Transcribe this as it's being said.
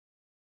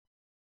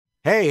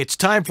Hey, it's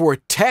time for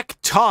Tech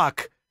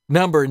Talk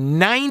number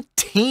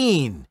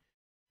 19.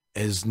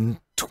 As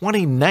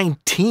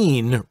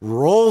 2019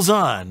 rolls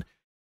on,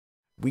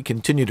 we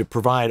continue to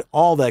provide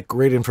all that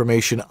great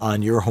information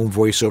on your home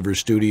voiceover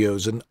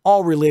studios and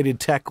all related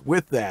tech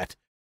with that.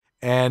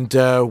 And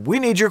we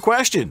need your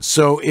questions.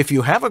 So if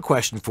you have a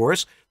question for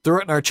us, throw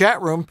it in our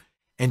chat room.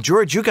 And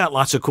George, you got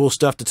lots of cool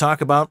stuff to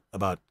talk about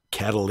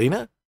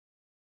Catalina?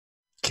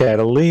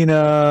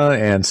 Catalina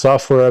and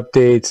software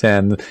updates,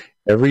 and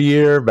every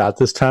year, about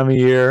this time of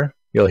year,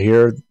 you'll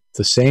hear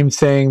the same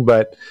thing,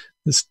 but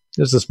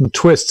there's some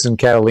twists in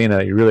Catalina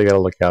that you really got to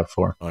look out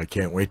for. I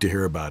can't wait to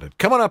hear about it.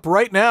 Coming up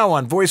right now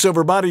on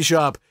VoiceOver Body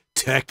Shop,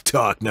 Tech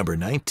Talk number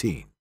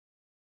 19.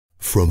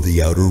 From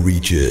the outer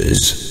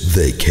reaches,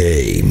 they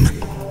came,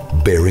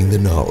 bearing the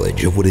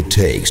knowledge of what it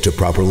takes to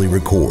properly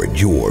record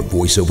your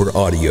voiceover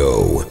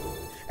audio.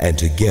 And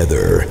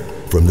together,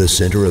 from the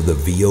center of the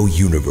VO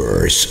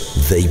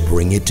universe, they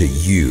bring it to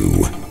you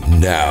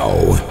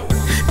now.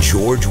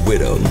 George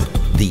Whittam,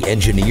 the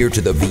engineer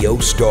to the VO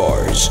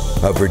stars,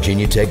 a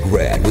Virginia Tech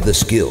grad with the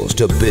skills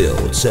to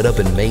build, set up,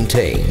 and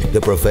maintain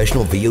the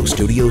professional VO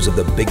studios of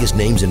the biggest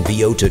names in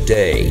VO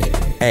today.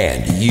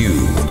 And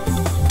you,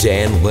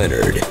 Dan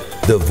Lenard,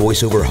 the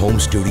voiceover home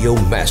studio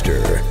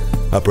master,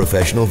 a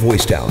professional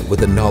voice talent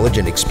with the knowledge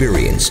and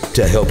experience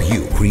to help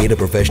you create a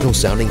professional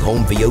sounding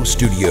home VO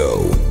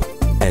studio.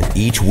 And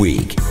each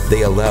week,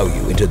 they allow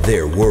you into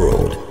their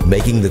world,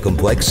 making the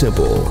complex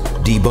simple,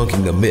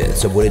 debunking the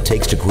myths of what it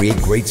takes to create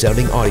great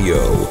sounding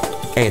audio,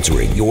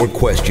 answering your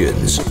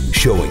questions,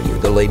 showing you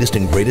the latest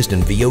and greatest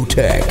in VO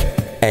tech,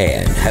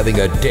 and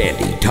having a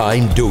dandy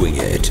time doing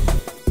it.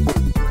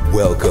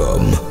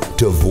 Welcome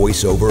to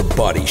VoiceOver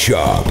Body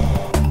Shop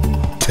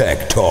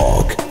Tech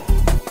Talk.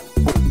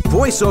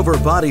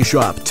 VoiceOver Body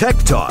Shop Tech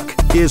Talk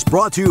is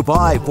brought to you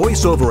by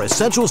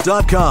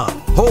VoiceOverEssentials.com,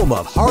 home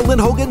of Harlan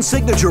Hogan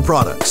signature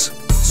products,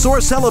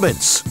 Source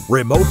Elements,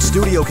 remote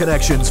studio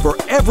connections for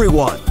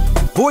everyone,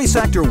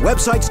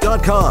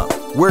 VoiceActorWebsites.com,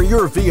 where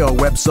your VO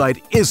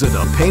website isn't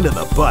a pain in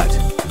the butt,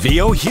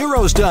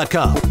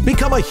 VOHeroes.com,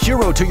 become a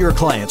hero to your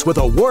clients with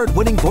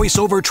award-winning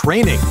voiceover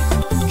training,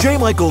 J.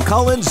 Michael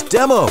Collins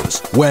Demos,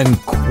 when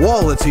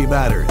quality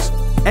matters,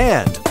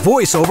 and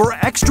VoiceOver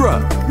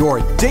Extra, your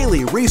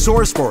daily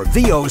resource for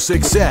VO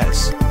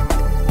success.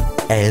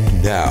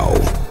 And now,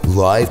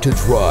 live to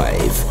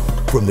drive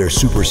from their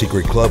super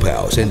secret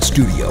clubhouse and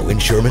studio in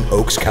Sherman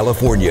Oaks,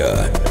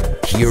 California,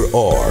 here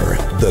are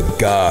the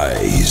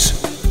guys.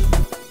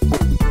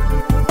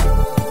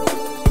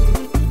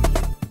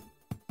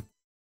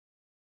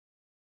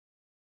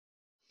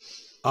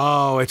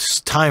 Oh,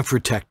 it's time for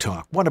Tech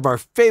Talk, one of our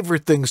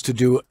favorite things to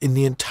do in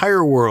the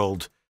entire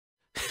world.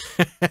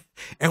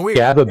 And we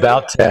gab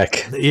about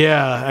tech.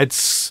 Yeah,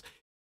 it's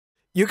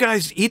you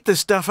guys eat this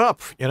stuff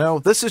up. You know,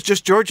 this is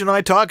just George and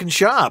I talking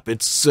shop.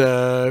 It's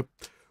we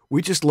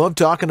just love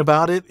talking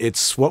about it.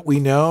 It's what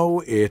we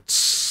know.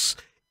 It's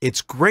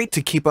great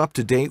to keep up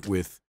to date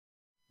with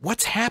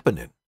what's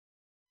happening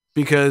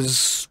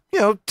because, you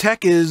know,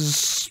 tech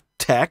is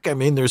tech. I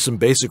mean, there's some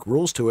basic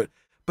rules to it,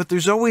 but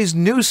there's always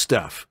new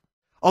stuff.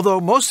 Although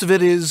most of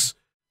it is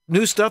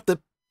new stuff that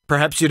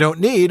perhaps you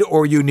don't need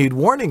or you need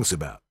warnings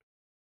about.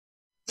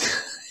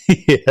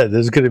 Yeah,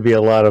 there's going to be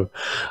a lot of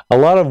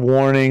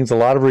warnings, a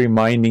lot of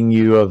reminding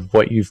you of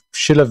what you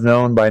should have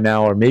known by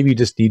now, or maybe you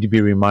just need to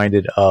be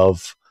reminded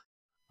of.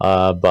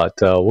 But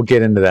we'll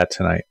get into that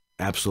tonight.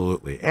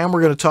 Absolutely. And we're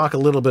going to talk a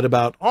little bit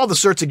about all the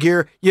sorts of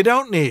gear you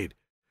don't need,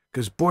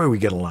 because, boy, we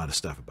get a lot of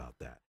stuff about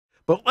that.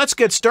 But let's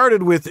get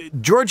started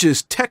with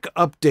George's tech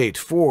update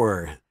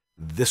for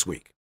this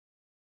week.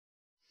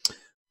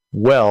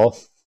 Well,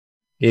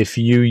 if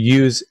you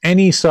use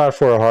any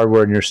software or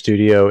hardware in your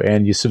studio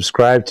and you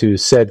subscribe to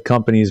said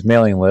company's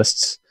mailing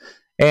lists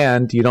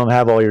and you don't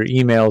have all your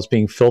emails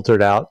being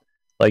filtered out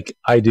like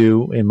I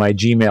do in my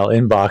Gmail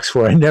inbox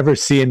where I never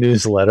see a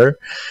newsletter,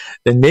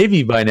 then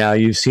maybe by now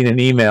you've seen an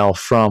email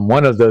from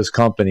one of those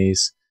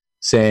companies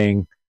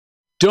saying,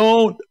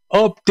 don't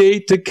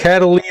update to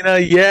Catalina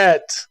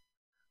yet.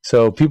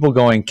 So people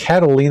going,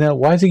 Catalina?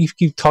 Why does he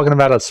keep talking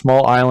about a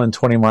small island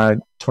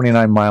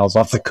 29 miles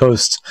off the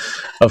coast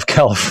of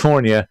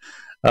California?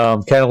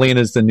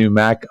 Catalina is the new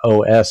Mac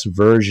OS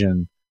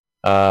version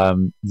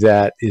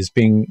that is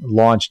being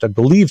launched. I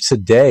believe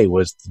today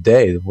was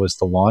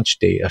the launch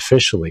date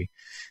officially.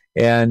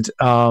 And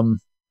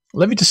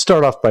let me just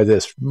start off by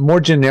this.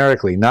 More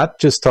generically, not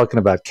just talking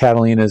about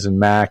Catalinas and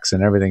Macs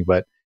and everything,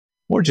 but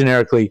more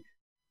generically,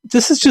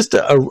 this is just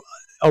a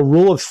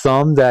rule of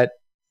thumb that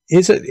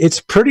it's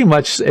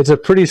a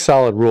pretty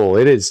solid rule.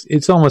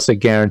 It's almost a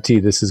guarantee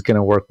this is going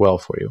to work well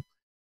for you.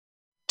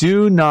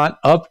 Do not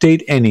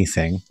update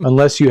anything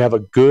unless you have a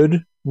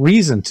good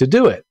reason to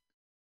do it.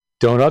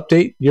 Don't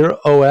update your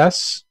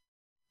OS.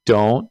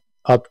 Don't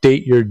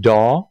update your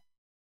DAW.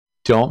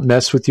 Don't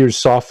mess with your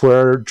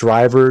software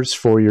drivers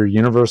for your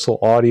Universal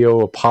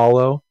Audio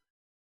Apollo.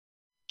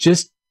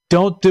 Just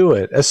don't do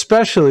it,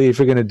 especially if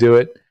you're going to do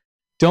it.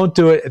 Don't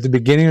do it at the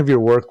beginning of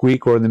your work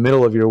week or in the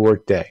middle of your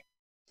work day.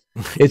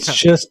 It's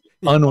just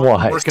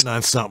unwise. Working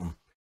on something.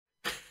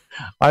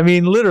 I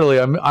mean, literally,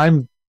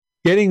 I'm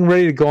getting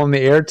ready to go on the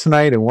air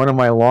tonight, and one of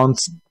my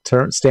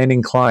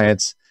long-standing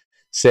clients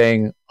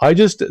saying, "I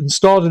just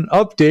installed an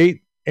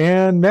update,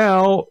 and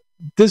now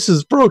this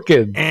is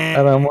broken."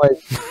 And I'm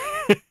like,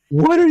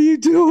 "What are you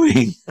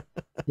doing?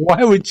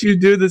 Why would you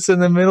do this in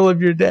the middle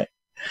of your day?"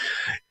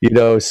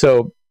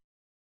 So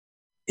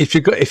if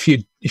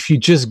you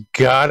just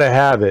gotta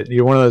have it,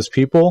 you're one of those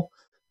people,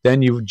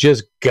 then you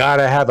just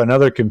gotta have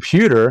another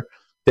computer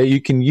that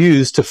you can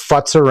use to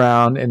futz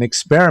around and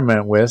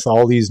experiment with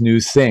all these new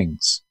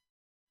things.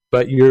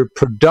 But your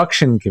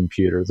production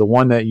computer, the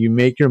one that you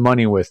make your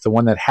money with, the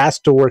one that has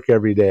to work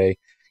every day,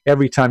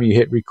 every time you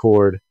hit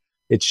record,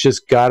 it's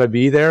just got to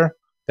be there.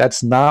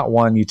 That's not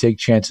one you take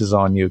chances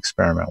on, you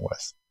experiment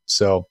with.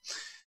 So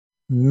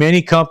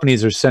many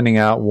companies are sending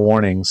out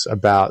warnings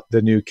about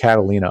the new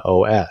Catalina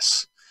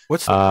OS.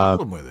 What's the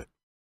problem with it?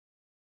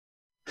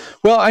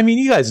 Well, I mean,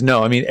 you guys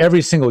know,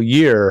 every single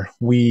year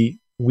we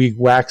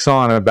wax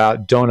on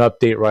about don't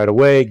update right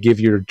away, give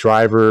your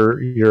driver,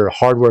 your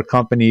hardware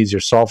companies,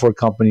 your software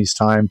companies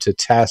time to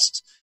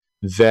test,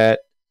 vet,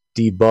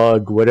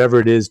 debug, whatever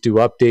it is, do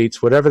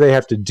updates, whatever they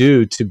have to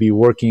do to be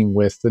working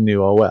with the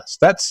new OS.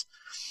 That's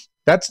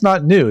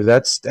not new.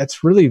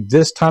 That's really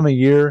this time of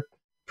year,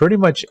 pretty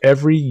much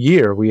every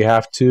year we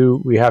have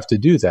to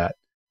do that.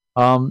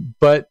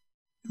 But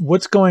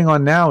what's going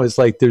on now is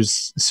like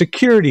there's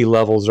security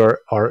levels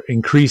are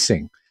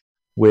increasing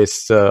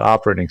with the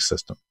operating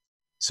system.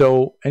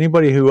 So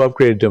anybody who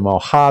upgraded to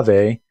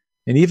Mojave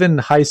and even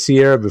High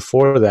Sierra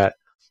before that,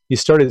 you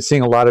started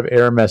seeing a lot of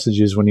error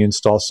messages when you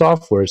install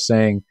software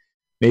saying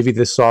maybe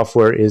the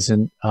software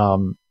isn't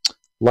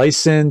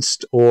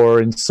licensed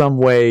or in some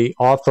way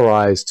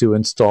authorized to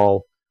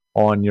install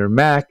on your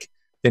Mac.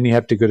 Then you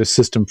have to go to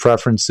System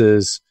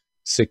Preferences,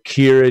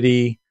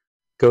 Security,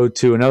 go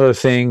to another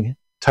thing,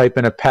 type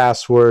in a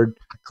password,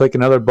 click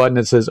another button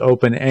that says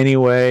Open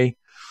Anyway.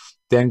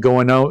 Then go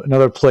in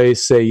another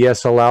place, say,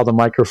 yes, allow the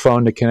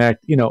microphone to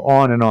connect,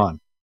 on and on.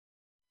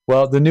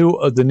 Well, the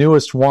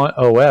newest one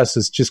OS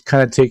is just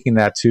kind of taking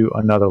that to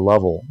another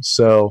level.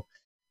 So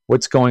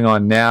what's going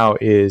on now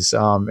is,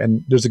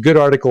 and there's a good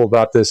article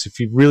about this if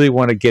you really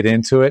want to get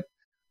into it,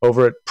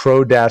 over at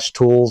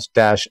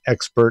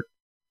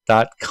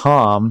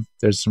pro-tools-expert.com.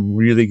 There's some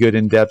really good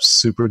in-depth,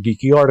 super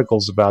geeky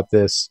articles about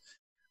this.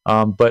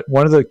 But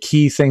one of the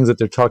key things that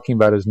they're talking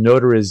about is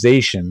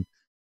notarization.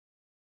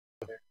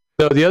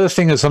 So the other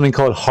thing is something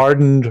called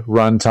hardened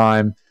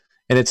runtime,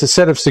 and it's a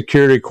set of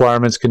security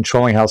requirements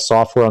controlling how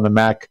software on the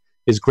Mac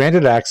is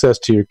granted access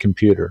to your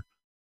computer.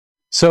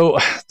 So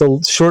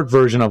the short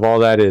version of all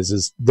that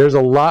is there's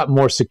a lot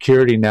more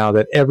security now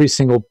that every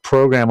single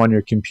program on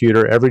your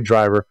computer, every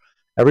driver,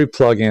 every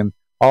plugin,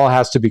 all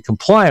has to be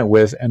compliant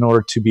with in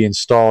order to be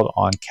installed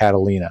on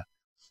Catalina.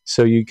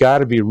 So you got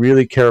to be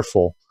really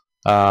careful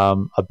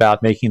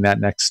about making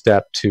that next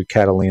step to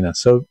Catalina.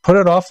 So put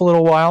it off a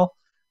little while.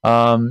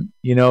 Let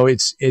me know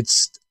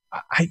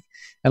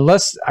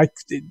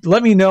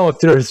if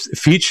there's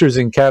features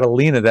in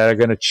Catalina that are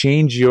going to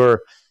change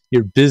your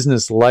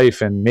business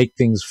life and make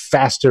things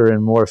faster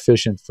and more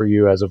efficient for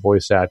you as a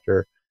voice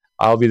actor.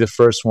 I'll be the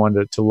first one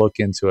to look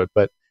into it.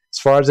 But as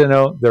far as I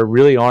know, there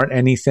really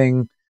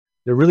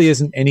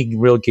isn't any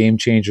real game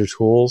changer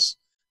tools.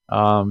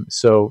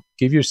 So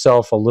give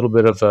yourself a little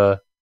bit of a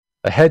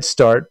head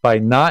start by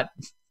not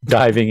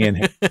diving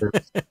in.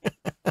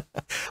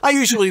 I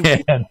usually,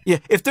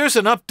 if there's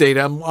an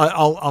update, I'm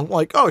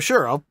like, oh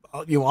sure, I'll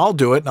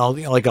do it, and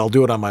I'll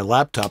do it on my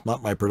laptop,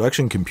 not my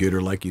production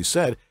computer, like you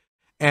said.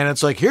 And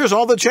it's like, here's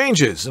all the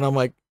changes, and I'm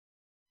like,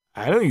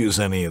 I don't use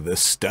any of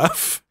this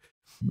stuff.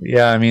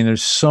 Yeah,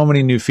 there's so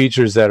many new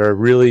features that are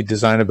really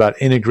designed about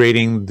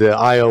integrating the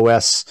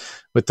iOS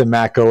with the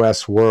Mac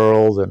OS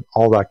world and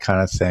all that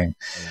kind of thing.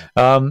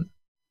 Yeah.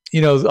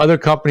 Other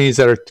companies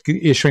that are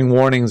issuing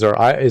warnings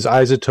is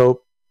Isotope,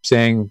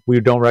 saying we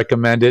don't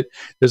recommend it.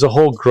 There's a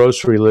whole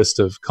grocery list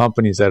of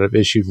companies that have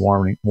issued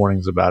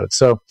warnings about it.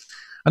 So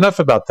enough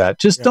about that.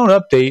 Just don't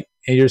update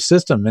your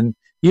system. And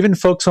even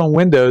folks on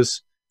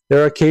Windows,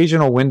 there are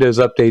occasional Windows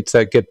updates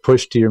that get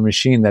pushed to your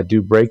machine that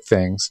do break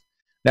things.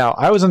 Now,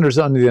 I was under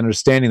the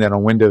understanding that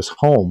on Windows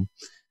Home,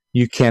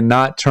 you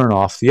cannot turn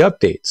off the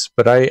updates.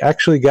 But I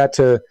actually got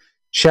to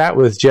chat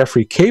with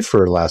Jeffrey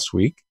Kafer last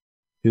week,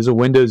 who's a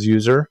Windows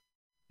user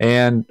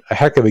and a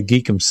heck of a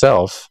geek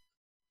himself.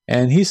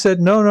 And he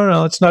said,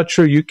 no, it's not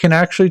true. You can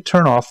actually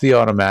turn off the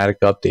automatic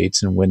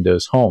updates in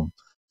Windows Home.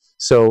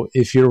 So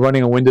if you're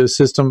running a Windows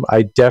system,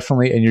 and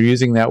you're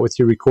using that with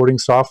your recording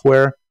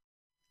software,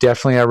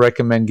 definitely I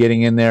recommend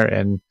getting in there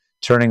and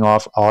turning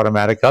off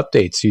automatic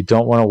updates. You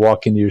don't want to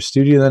walk into your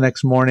studio the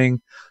next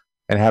morning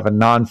and have a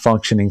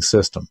non-functioning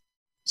system.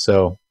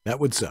 So that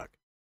would suck.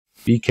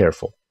 Be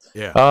careful.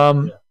 Yeah.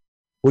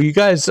 Well, you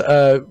guys,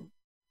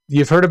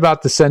 you've heard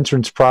about the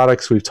CEntrance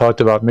products. We've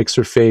talked about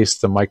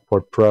MixerFace, the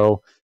MicPort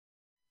Pro.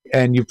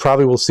 And you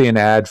probably will see an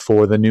ad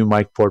for the new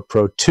MicPort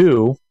Pro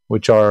 2,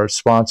 which our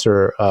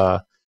sponsor,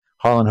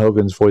 Harlan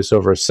Hogan's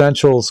VoiceOver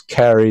Essentials,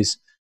 carries.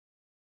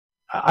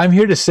 I'm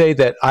here to say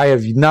that I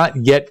have not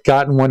yet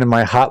gotten one in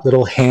my hot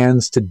little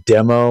hands to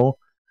demo.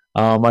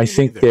 I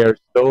think they're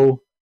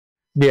so,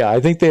 I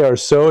think they are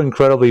so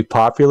incredibly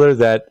popular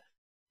that,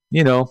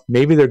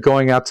 maybe they're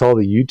going out to all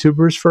the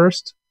YouTubers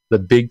first, the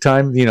big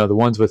time, the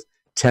ones with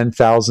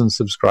 10,000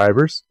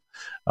 subscribers.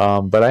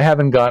 But I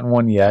haven't gotten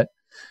one yet.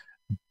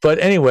 But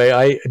anyway,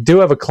 I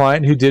do have a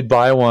client who did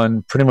buy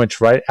one pretty much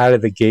right out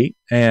of the gate,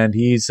 and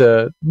he's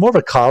more of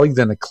a colleague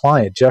than a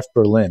client, Jeff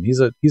Berlin.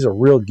 He's a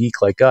real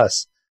geek like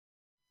us.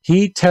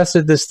 He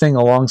tested this thing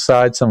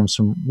alongside some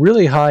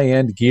really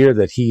high-end gear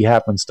that he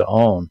happens to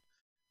own.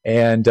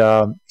 And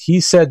he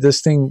said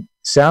this thing,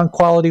 sound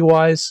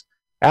quality-wise,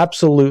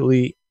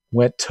 absolutely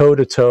went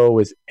toe-to-toe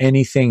with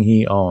anything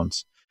he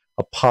owns.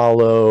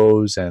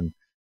 Apollos and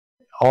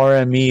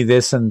RME,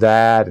 this and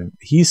that. And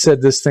he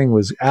said this thing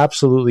was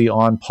absolutely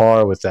on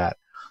par with that.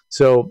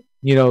 So,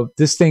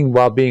 this thing,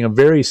 while being a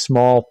very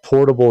small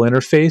portable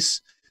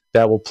interface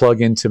that will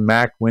plug into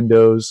Mac,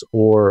 Windows,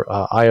 or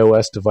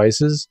iOS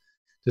devices,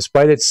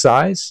 despite its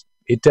size,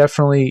 it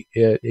definitely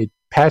it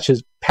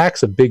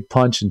packs a big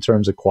punch in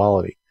terms of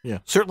quality. Yeah,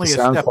 certainly a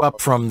step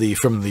up from the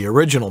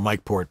original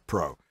MicPort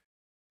Pro,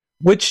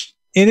 which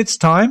in its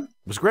time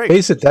was great.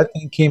 Face it, that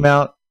thing came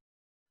out.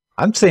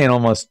 I'm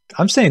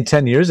saying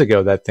 10 years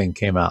ago that thing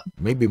came out.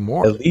 Maybe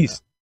more. At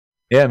least.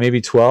 Yeah,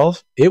 maybe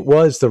 12. It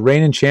was the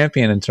reigning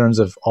champion in terms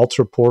of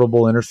ultra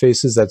portable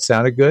interfaces that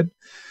sounded good.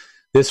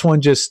 This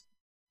one just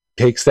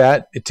takes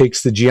that. It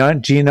takes the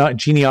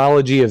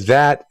genealogy of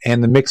that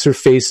and the mixer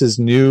faces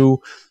new,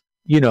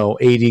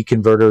 AD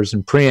converters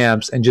and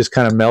preamps and just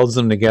kind of melds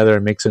them together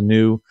and makes a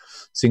new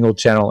single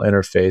channel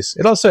interface.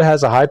 It also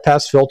has a high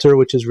pass filter,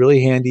 which is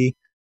really handy.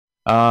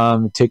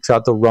 It takes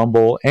out the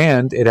rumble,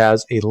 and it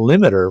has a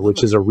limiter,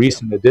 which is a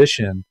recent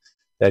addition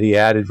that he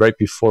added right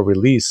before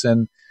release.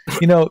 And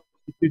if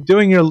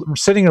you're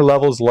setting your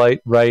levels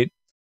right,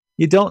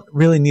 you don't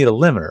really need a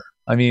limiter.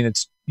 I mean,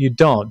 you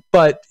don't.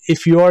 But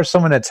if you are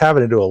someone that's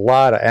having to do a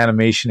lot of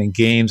animation and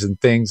games and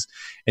things,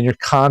 and you're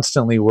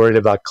constantly worried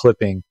about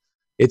clipping,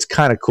 it's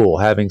kind of cool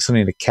having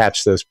something to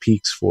catch those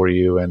peaks for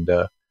you and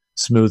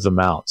smooth them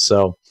out.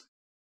 So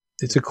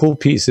it's a cool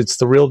piece. It's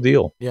the real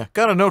deal. Yeah.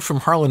 Got a note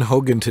from Harlan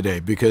Hogan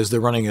today because they're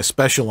running a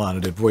special on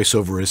it at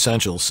VoiceOver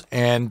Essentials.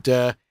 And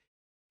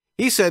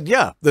he said,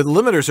 yeah, the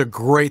limiter's a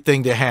great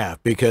thing to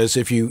have because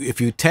if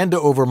you tend to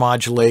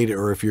overmodulate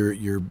or if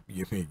you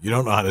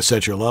don't know how to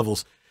set your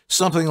levels,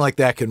 something like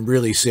that can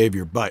really save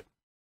your butt.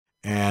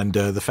 And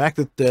the fact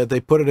that they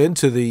put it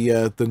into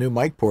the new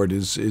MicPort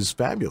is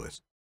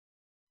fabulous.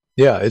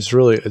 Yeah, it's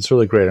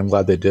really great. I'm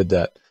glad they did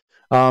that.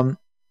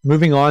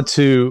 Moving on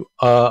to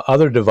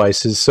other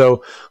devices.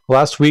 So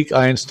last week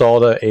I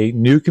installed a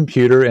new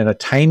computer in a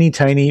tiny,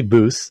 tiny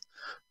booth.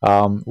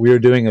 We were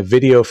doing a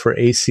video for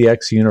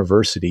ACX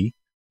University,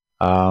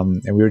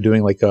 and we were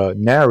doing like a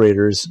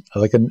narrators,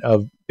 like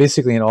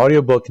basically an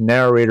audiobook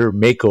narrator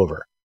makeover.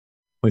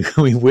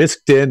 We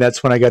whisked in.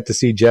 That's when I got to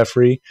see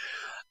Jeffrey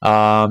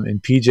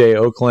and PJ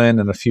Oakland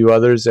and a few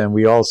others, and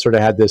we all sort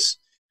of had this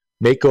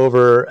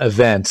makeover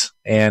event.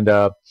 And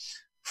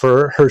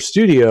for her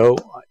studio,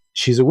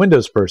 she's a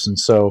Windows person,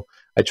 so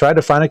I tried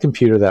to find a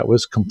computer that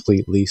was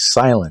completely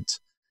silent.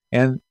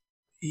 And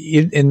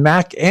in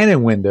Mac and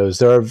in Windows,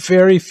 there are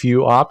very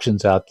few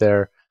options out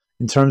there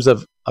in terms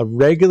of a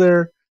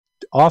regular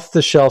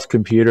off-the-shelf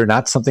computer,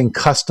 not something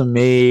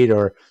custom-made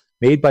or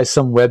made by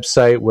some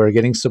website where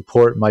getting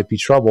support might be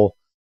trouble.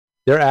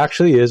 There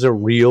actually is a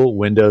real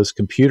Windows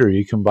computer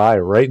you can buy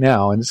right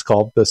now, and it's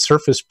called the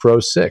Surface Pro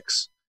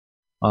 6.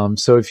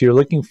 So if you're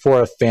looking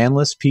for a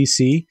fanless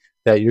PC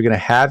that you're going to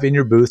have in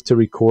your booth to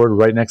record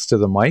right next to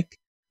the mic,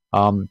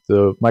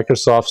 the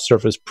Microsoft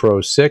Surface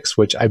Pro 6,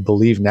 which I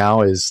believe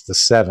now is the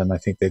 7, I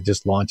think they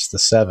just launched the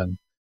 7,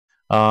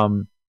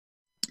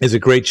 is a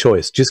great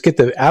choice. Just get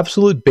the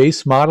absolute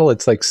base model.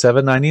 It's like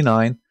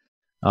 $799.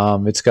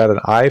 It's got an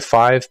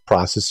i5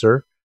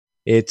 processor.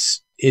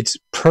 It's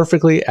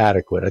perfectly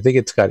adequate. I think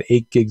it's got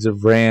 8 gigs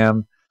of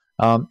RAM.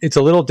 It's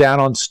a little down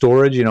on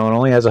storage. It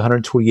only has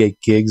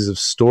 128 gigs of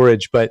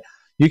storage, but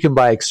you can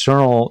buy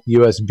external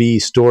USB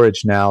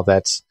storage now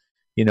that's,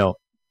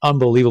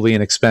 unbelievably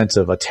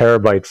inexpensive, a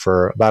terabyte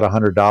for about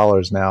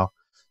 $100 now.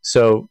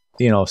 So,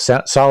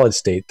 solid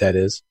state, that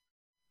is.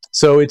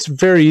 So it's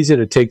very easy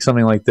to take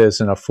something like this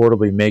and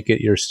affordably make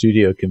it your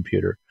studio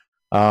computer.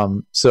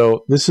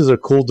 So this is a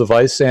cool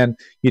device, and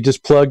you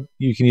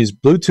can use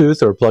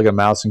Bluetooth or plug a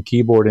mouse and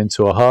keyboard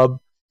into a hub,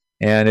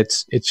 and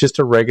it's just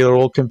a regular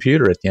old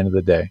computer at the end of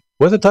the day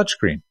with a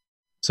touchscreen.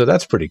 So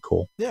that's pretty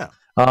cool. Yeah.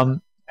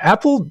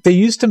 Apple, they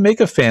used to make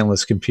a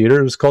fanless computer.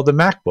 It was called the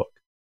MacBook.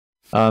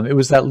 It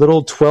was that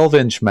little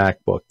 12-inch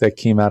MacBook that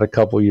came out a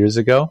couple years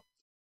ago.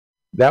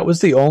 That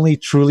was the only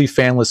truly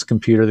fanless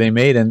computer they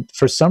made, and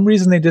for some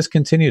reason they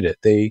discontinued it.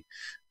 They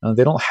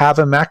don't have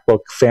a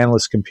MacBook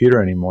fanless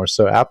computer anymore.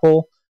 So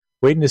Apple,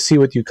 waiting to see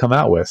what you come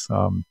out with.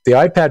 The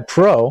iPad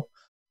Pro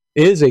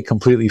is a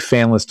completely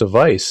fanless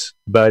device,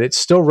 but it's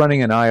still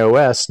running an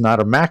iOS,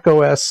 not a Mac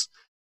OS.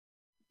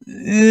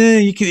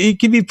 You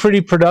can be pretty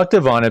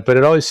productive on it, but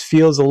it always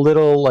feels a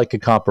little like a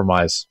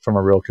compromise from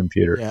a real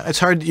computer. Yeah, it's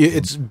hard.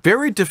 It's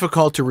very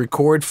difficult to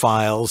record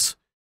files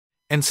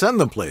and send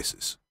them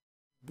places,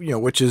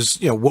 which is,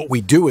 what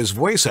we do as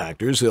voice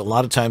actors. A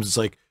lot of times it's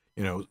like,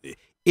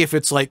 if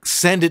it's like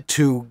send it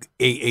to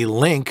a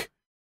link,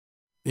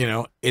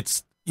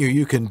 it's,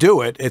 you can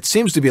do it. It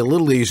seems to be a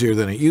little easier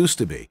than it used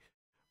to be.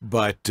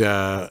 But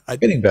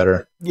getting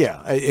better.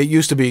 Yeah, it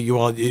used to be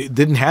it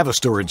didn't have a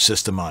storage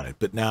system on it,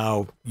 but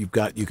now you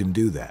can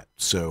do that.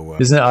 So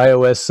isn't it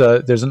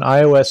iOS? There's an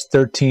iOS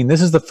 13.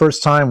 This is the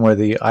first time where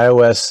they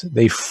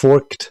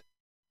forked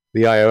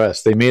the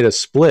iOS. They made a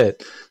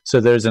split. So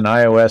there's an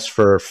iOS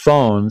for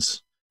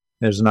phones.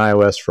 There's an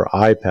iOS for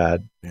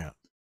iPad. Yeah.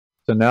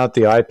 So now that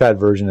the iPad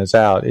version is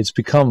out, it's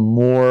become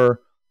more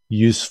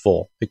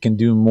useful. It can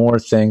do more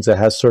things. It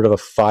has sort of a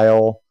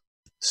file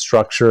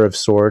structure of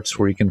sorts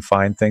where you can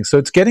find things. So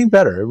it's getting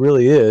better. It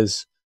really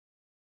is.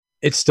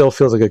 It still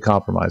feels like a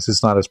compromise.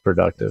 It's not as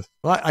productive.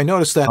 Well, I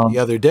noticed that the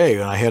other day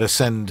when I had to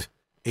send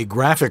a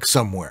graphic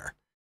somewhere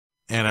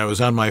and I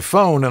was on my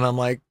phone and I'm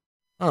like,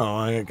 oh,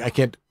 I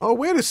can't. Oh,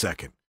 wait a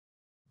second.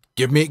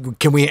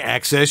 Can we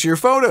access your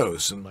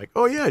photos? And like,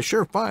 oh yeah,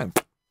 sure. Fine.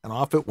 And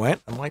off it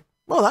went. I'm like,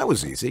 well, that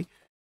was easy.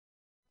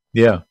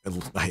 Yeah.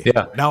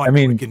 Now I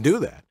mean, we can do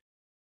that.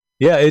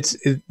 Yeah,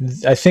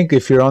 I think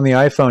if you're on the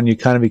iPhone, you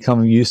kind of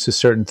become used to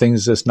certain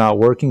things just not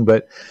working,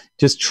 but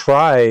just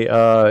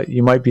try.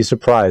 You might be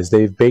surprised.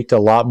 They've baked a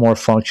lot more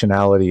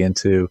functionality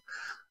into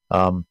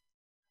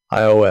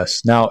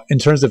iOS. Now, in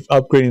terms of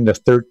upgrading to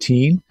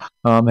 13,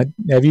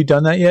 have you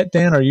done that yet,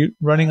 Dan? Are you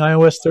running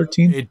iOS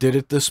 13? It did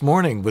it this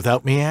morning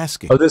without me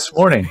asking. Oh, this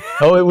morning.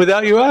 Oh,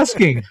 without you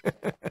asking.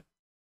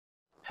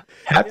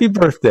 Happy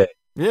birthday.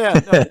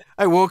 Yeah. No,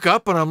 I woke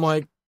up and I'm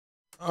like,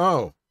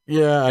 oh.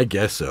 Yeah, I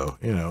guess so.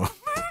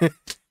 It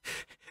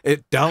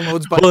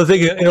downloads by. Well, the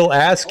thing, it'll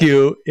ask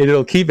you,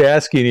 it'll keep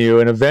asking you,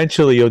 and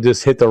eventually you'll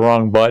just hit the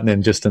wrong button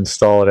and just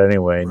install it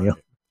anyway. And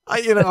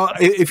right.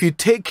 If you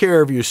take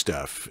care of your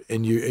stuff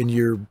and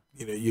you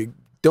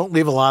don't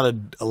leave a lot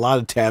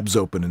of tabs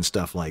open and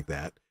stuff like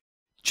that.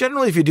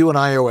 Generally, if you do an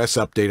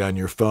iOS update on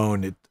your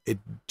phone, it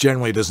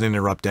generally doesn't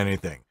interrupt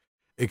anything,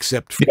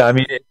 except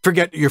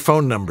forget your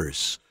phone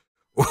numbers.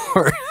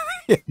 Or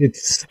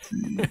it's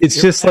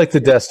just like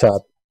the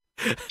desktop.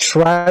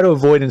 Try to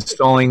avoid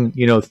installing,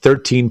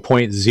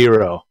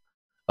 13.0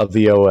 of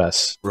the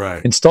OS.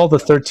 Right. Install the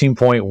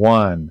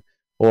 13.1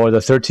 or the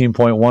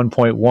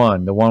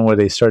 13.1.1, the one where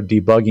they start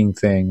debugging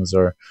things.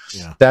 Or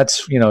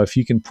that's, if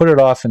you can put it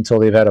off until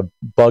they've had a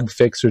bug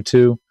fix or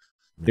two,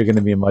 you're going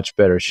to be in much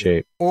better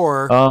shape.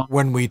 Or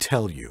when we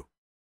tell you.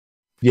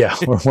 Yeah,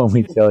 or when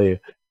we tell you.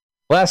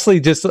 Lastly,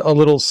 just a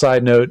little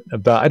side note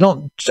about, I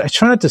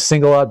try not to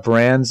single out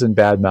brands and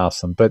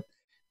badmouth them, but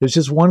there's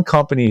just one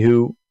company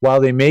who, while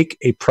they make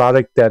a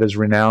product that is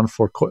renowned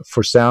for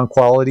sound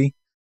quality,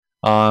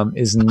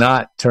 is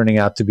not turning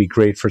out to be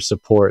great for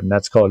support, and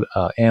that's called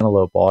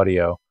Antelope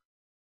Audio.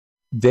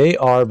 They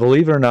are,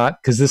 believe it or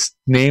not, because this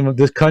name of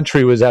this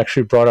country was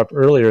actually brought up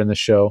earlier in the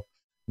show,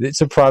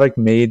 it's a product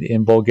made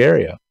in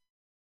Bulgaria.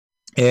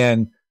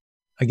 And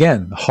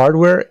again,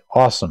 hardware,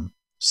 awesome.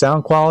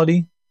 Sound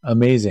quality,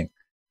 amazing.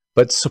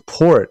 But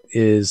support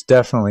is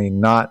definitely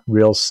not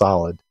real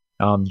solid.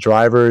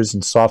 Drivers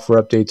and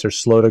software updates are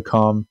slow to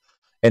come.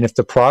 And if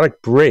the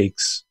product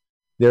breaks,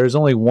 there's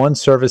only one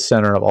service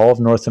center of all of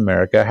North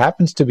America. It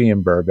happens to be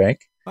in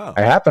Burbank. Oh.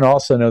 I happen to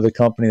also know the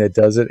company that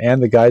does it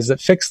and the guys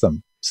that fix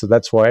them. So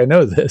that's why I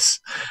know this.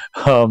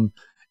 And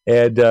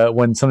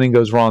when something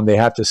goes wrong, they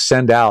have to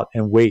send out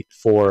and wait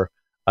for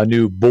a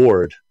new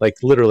board, like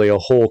literally a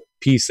whole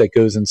piece that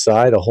goes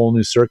inside, a whole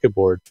new circuit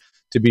board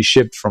to be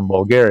shipped from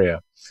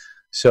Bulgaria.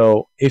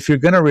 So if you're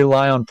going to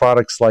rely on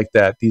products like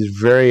that, these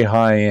very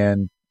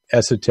high-end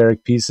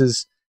esoteric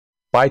pieces,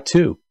 buy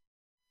two.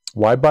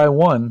 Why buy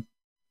one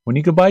when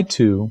you could buy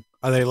two?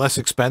 Are they less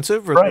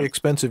expensive or are they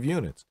expensive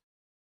units?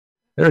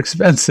 They're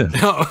expensive.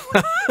 No.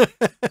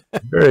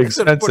 Very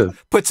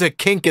expensive. Puts a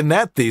kink in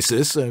that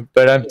thesis.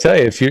 But I'm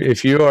telling you,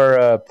 if you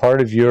are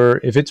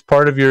if it's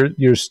part of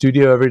your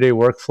studio everyday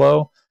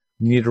workflow,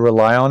 you need to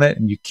rely on it,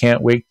 and you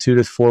can't wait 2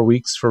 to 4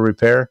 weeks for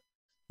repair,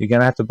 you're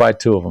going to have to buy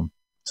two of them.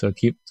 So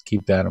keep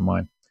that in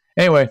mind.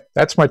 Anyway,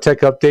 that's my tech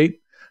update.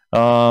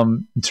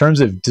 In terms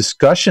of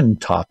discussion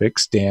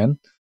topics, Dan,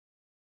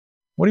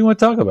 what do you want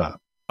to talk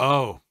about?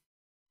 Oh,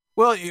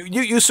 well,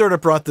 you sort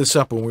of brought this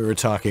up when we were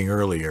talking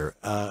earlier.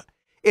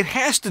 It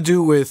has to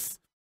do with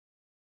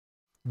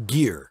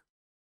gear,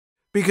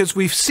 because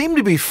we seem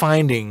to be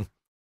finding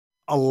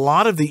a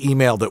lot of the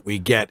email that we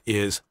get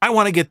is, I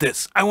want to get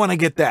this, I want to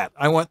get that,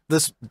 I want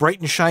this bright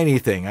and shiny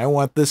thing, I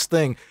want this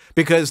thing,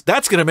 because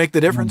that's going to make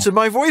the difference in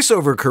my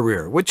voiceover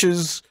career, which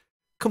is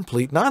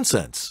complete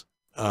nonsense.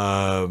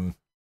 How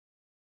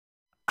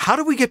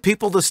do we get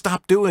people to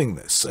stop doing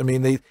this? I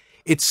mean,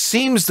 it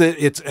seems that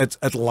it's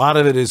a lot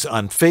of it is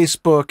on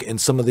Facebook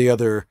and some of the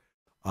other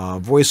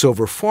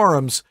voiceover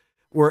forums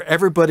where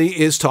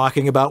everybody is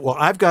talking about, well,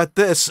 I've got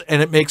this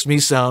and it makes me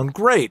sound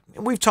great.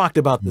 And we've talked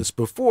about this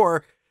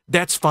before,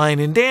 that's fine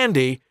and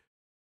dandy.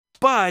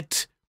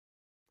 But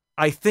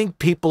I think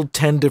people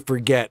tend to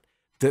forget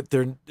that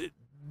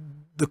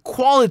the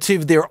quality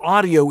of their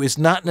audio is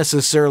not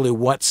necessarily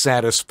what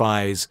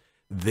satisfies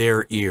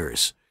their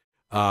ears.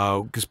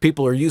 Because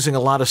people are using a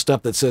lot of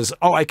stuff that says,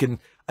 oh, I can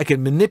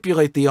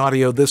manipulate the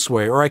audio this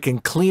way, or I can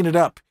clean it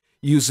up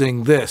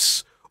using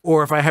this.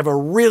 Or if I have a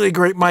really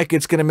great mic,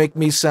 it's going to make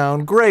me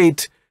sound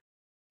great.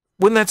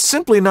 When that's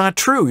simply not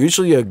true.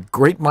 Usually a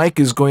great mic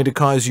is going to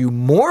cause you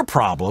more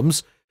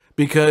problems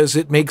because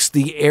it makes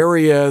the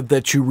area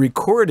that you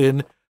record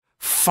in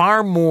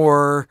far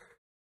more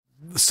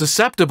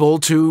susceptible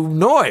to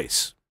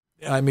noise.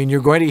 I mean,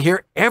 you're going to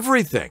hear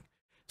everything.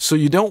 So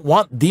you don't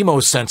want the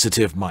most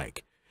sensitive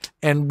mic.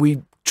 And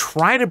we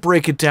try to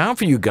break it down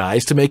for you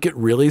guys to make it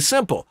really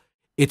simple.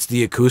 It's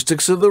the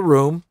acoustics of the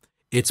room,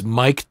 it's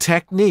mic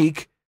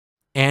technique,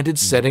 and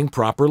it's setting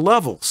proper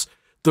levels.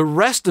 The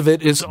rest of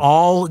it is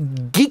all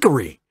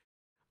geekery.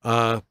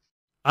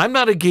 I'm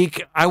not a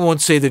geek. I won't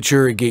say that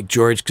you're a geek,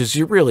 George, because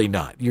you're really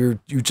not. You're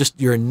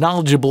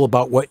knowledgeable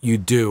about what you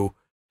do,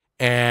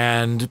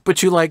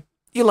 but you like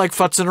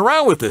futzing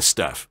around with this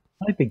stuff.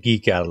 I like to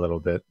geek out a little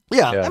bit.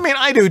 Yeah, I mean,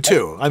 I do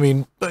too. I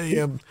mean,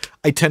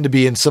 I tend to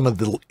be in some of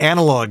the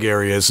analog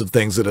areas of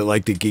things that I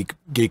like to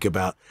geek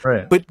about.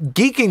 Right. But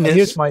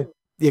geekiness.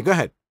 Yeah, go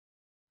ahead.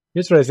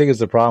 Here's what I think is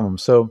the problem.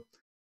 So,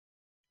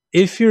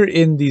 if you're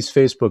in these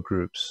Facebook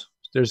groups,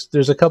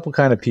 there's a couple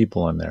kind of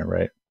people in there,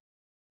 right?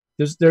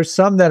 There's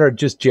some that are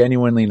just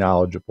genuinely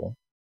knowledgeable,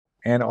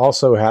 and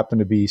also happen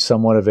to be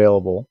somewhat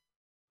available,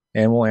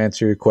 and will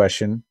answer your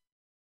question,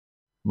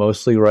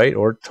 mostly right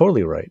or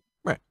totally right.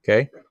 Right.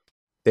 Okay.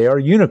 They are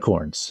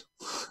unicorns.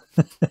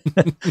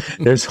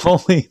 There's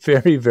only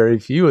very, very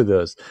few of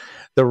those.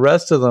 The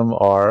rest of them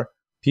are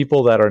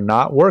people that are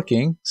not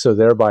working, so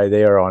thereby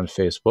they are on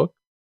Facebook.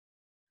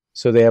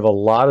 So they have a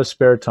lot of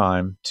spare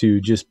time to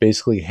just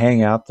basically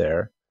hang out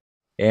there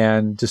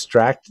and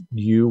distract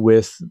you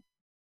with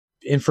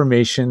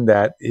information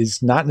that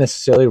is not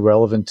necessarily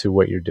relevant to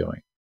what you're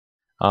doing.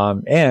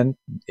 And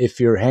if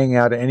you're hanging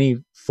out in any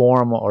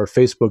forum or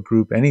Facebook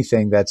group,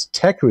 anything that's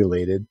tech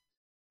related,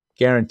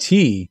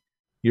 guarantee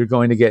you're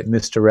going to get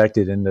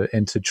misdirected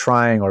into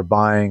trying or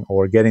buying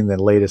or getting the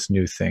latest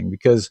new thing,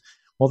 because,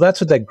 well, that's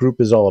what that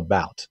group is all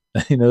about.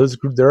 You know,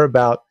 they're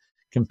about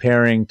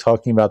comparing,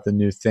 talking about the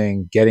new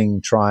thing,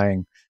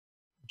 trying.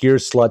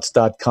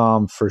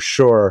 Gearsluts.com for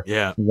sure.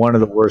 Yeah. One of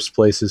the worst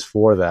places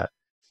for that.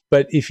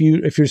 But if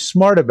you're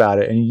smart about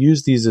it and you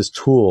use these as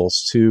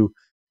tools to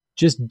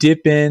just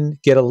dip in,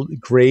 get a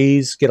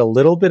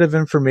little bit of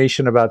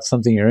information about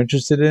something you're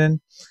interested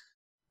in,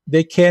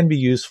 they can be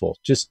useful.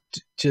 Just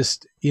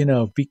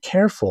be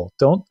careful.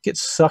 Don't get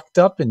sucked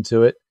up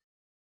into it.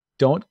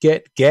 Don't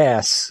get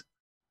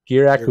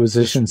gear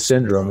acquisition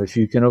syndrome if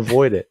you can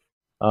avoid it.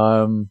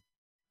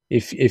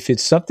 If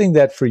it's something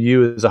that for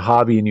you is a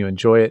hobby and you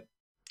enjoy it,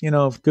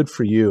 good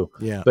for you.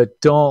 Yeah.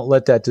 But don't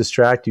let that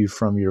distract you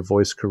from your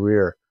voice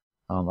career.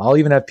 I'll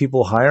even have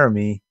people hire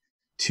me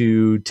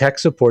to tech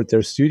support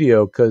their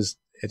studio because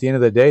at the end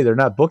of the day, they're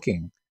not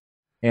booking.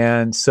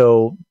 And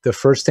so the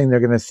first thing they're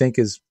going to think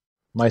is,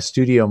 my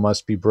studio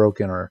must be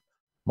broken, or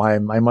I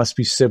must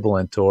be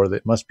sibilant, or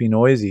that must be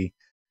noisy.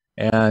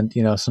 And,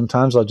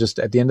 sometimes I'll just,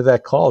 at the end of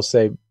that call,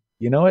 say,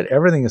 you know what,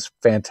 everything is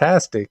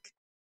fantastic.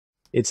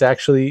 It's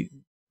actually,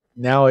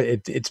 now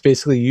it's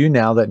basically you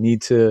now that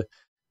need to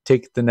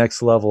take the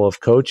next level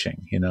of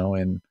coaching,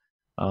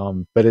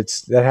 but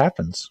that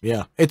happens.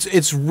 Yeah.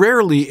 It's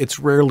rarely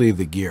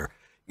the gear.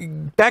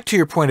 Back to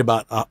your point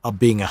about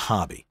being a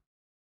hobby,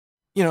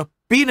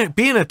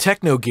 being a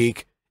techno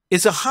geek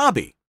is a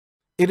hobby.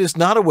 It is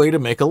not a way to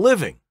make a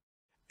living.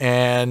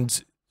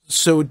 And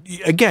so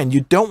again,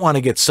 you don't want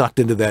to get sucked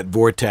into that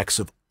vortex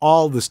of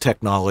all this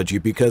technology,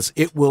 because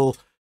it will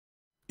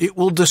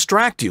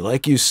distract you.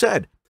 Like you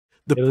said,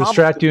 it'll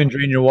distract you and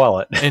drain your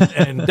wallet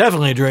and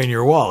definitely drain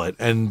your wallet.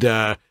 And,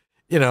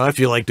 if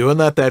you like doing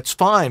that, that's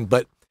fine.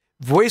 But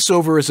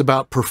voiceover is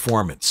about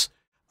performance.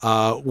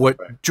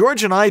 What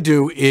George and I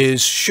do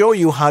is show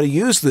you how to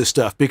use this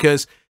stuff,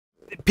 because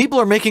people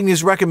are making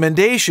these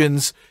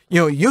recommendations,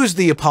 use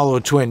the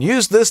Apollo Twin,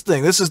 use this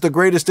thing. This is the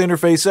greatest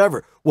interface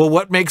ever. Well,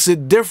 what makes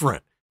it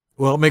different?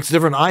 Well, it makes it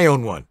different. I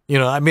own one.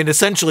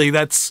 Essentially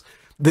that's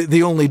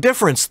the only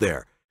difference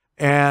there.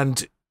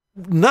 And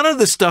none of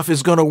this stuff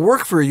is going to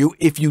work for you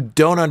if you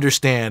don't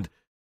understand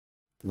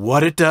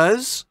what it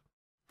does,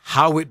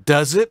 how it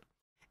does it,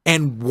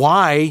 and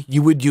why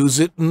you would use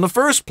it in the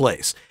first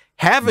place.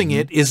 Having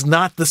it is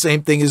not the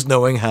same thing as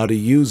knowing how to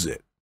use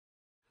it.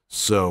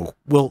 So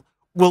we'll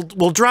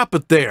drop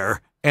it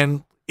there.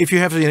 And if you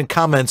have any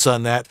comments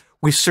on that,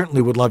 we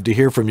certainly would love to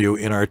hear from you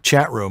in our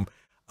chat room.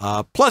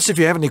 Plus, if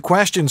you have any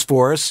questions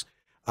for us,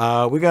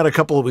 we got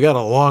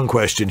a long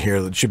question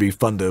here that should be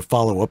fun to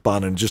follow up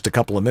on in just a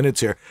couple of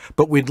minutes here.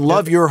 But we'd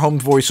love your home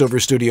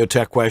voiceover studio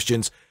tech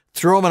questions.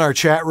 Throw them in our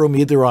chat room,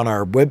 either on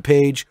our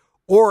webpage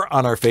or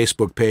on our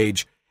Facebook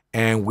page,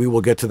 and we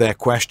will get to that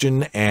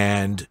question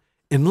and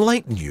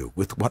enlighten you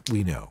with what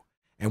we know.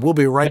 And we'll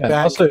be right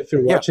back. Also, if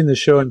you're watching the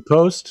show in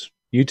post,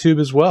 YouTube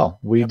as well.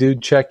 We do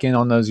check in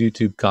on those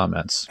YouTube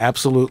comments.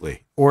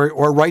 Absolutely.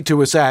 Or write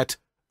to us at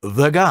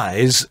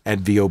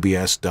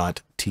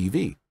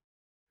theguys@vobs.tv.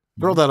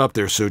 Throw that up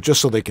there, Sue,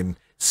 just so they can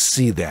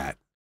see that.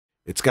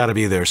 It's got to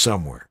be there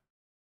somewhere.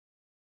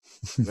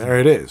 There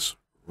it is.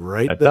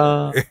 Right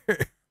there.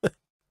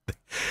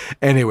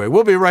 Anyway,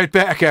 we'll be right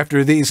back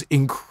after these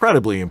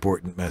incredibly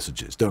important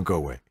messages. Don't go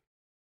away.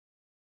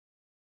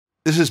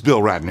 This is Bill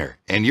Ratner,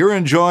 and you're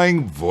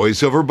enjoying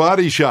VoiceOver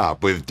Body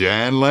Shop with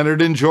Dan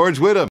Lenard and George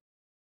Whittam.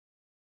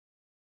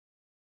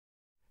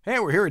 Hey,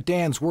 we're here at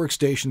Dan's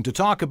workstation to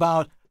talk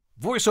about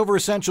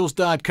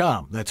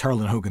VoiceOverEssentials.com. That's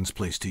Harlan Hogan's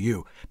place to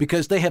you,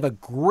 because they have a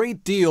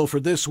great deal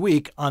for this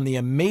week on the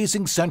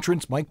amazing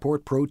CEntrance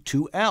MicPort Pro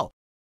 2L.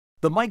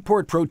 The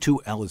MicPort Pro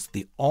 2L is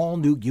the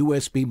all-new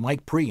USB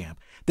mic preamp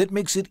that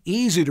makes it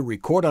easy to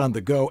record on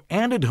the go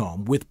and at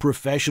home with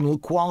professional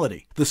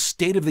quality. The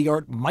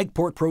state-of-the-art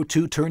MicPort Pro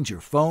 2 turns your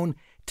phone,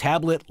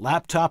 tablet,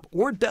 laptop,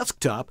 or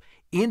desktop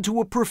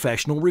into a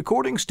professional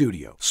recording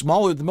studio.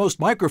 Smaller than most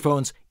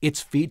microphones,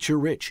 it's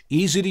feature-rich,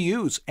 easy to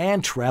use,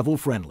 and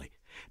travel-friendly.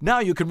 Now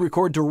you can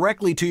record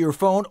directly to your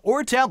phone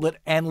or tablet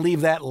and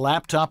leave that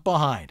laptop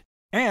behind.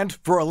 And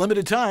for a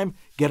limited time,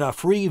 get a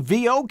free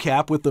VO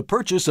cap with the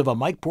purchase of a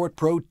MicPort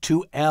Pro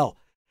 2L.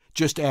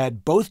 Just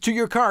add both to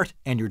your cart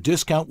and your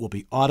discount will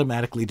be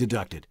automatically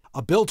deducted.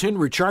 A built-in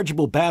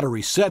rechargeable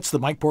battery sets the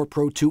MicPort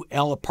Pro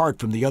 2L apart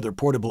from the other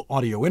portable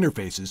audio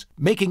interfaces,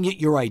 making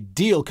it your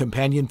ideal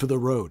companion for the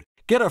road.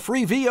 Get a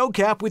free VO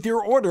cap with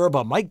your order of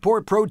a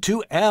MicPort Pro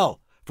 2L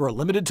for a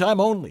limited time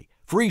only.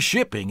 Free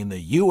shipping in the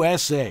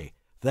USA.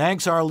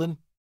 Thanks, Harlan.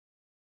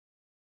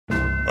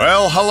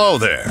 Well, hello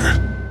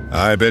there.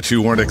 I bet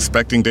you weren't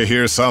expecting to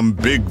hear some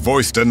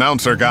big-voiced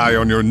announcer guy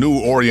on your new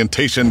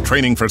orientation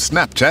training for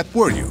Snapchat,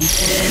 were you?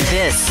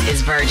 This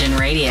is Virgin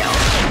Radio.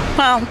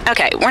 Well,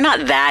 okay, we're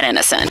not that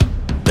innocent.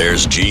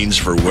 There's jeans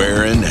for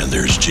wearing and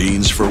there's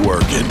jeans for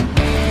working.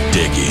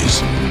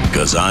 Dickies,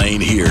 because I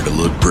ain't here to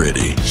look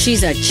pretty.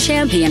 She's a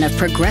champion of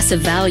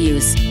progressive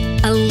values,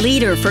 a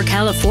leader for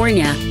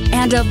California,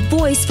 and a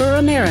voice for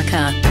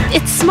America.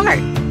 It's smart.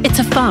 It's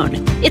a phone.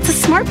 It's a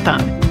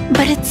smartphone.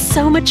 But it's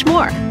so much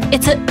more.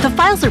 The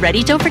files are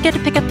ready. Don't forget to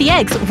pick up the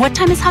eggs. What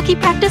time is hockey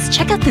practice?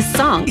 Check out this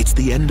song. It's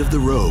the end of the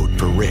road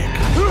for Rick.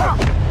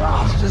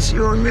 It's just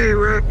you and me,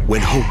 Rick. When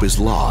hope is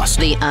lost.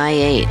 The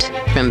i8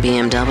 from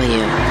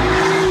BMW.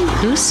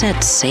 Who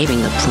said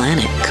saving the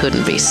planet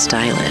couldn't be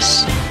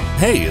stylish?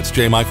 Hey, it's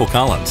J. Michael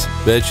Collins.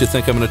 Bet you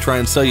think I'm going to try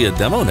and sell you a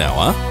demo now,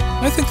 huh?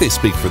 I think they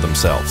speak for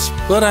themselves.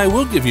 But I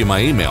will give you my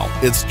email.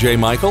 It's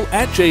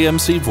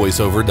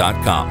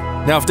jmichael@jmcvoiceover.com.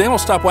 Now, if Dan will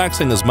stop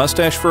waxing his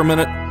mustache for a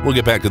minute, we'll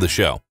get back to the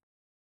show.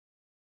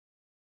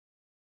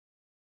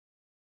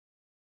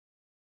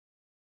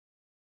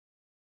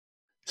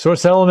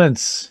 Source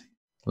Elements.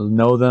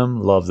 Know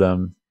them, love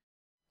them.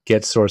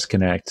 Get Source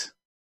Connect.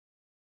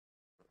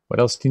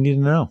 What else do you need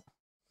to know?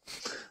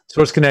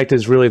 Source Connect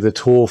is really the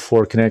tool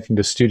for connecting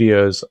to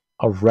studios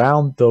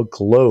around the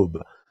globe.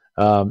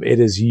 It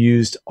is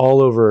used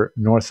all over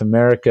North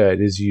America.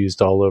 It is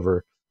used all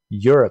over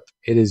Europe.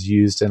 It is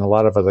used in a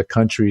lot of other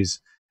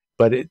countries.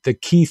 But the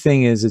key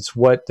thing is it's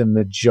what the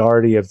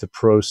majority of the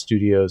pro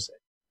studios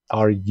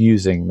are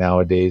using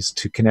nowadays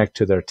to connect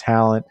to their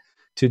talent,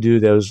 to do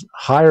those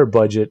higher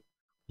budget,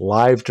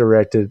 live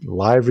directed,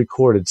 live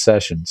recorded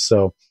sessions.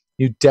 So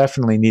you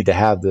definitely need to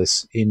have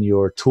this in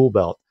your tool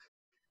belt.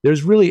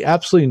 There's really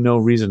absolutely no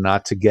reason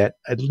not to get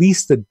at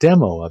least the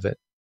demo of it.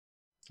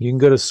 You can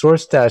go to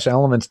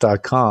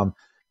source-elements.com,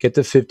 get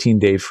the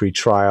 15-day free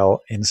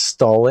trial,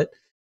 install it.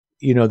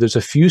 You know, there's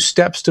a few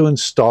steps to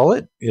install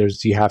it.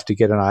 You have to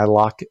get an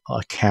iLock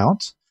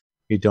account.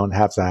 You don't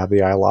have to have the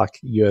iLock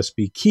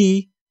USB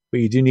key, but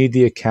you do need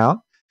the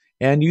account.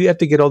 And you have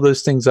to get all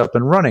those things up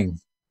and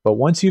running. But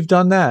once you've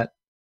done that,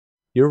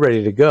 you're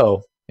ready to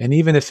go. And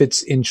even if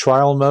it's in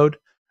trial mode,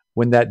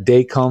 when that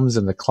day comes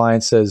and the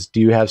client says, do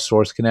you have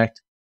Source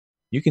Connect?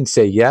 You can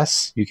say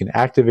yes. You can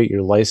activate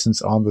your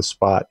license on the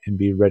spot and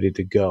be ready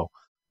to go.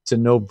 It's a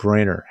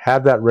no-brainer.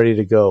 Have that ready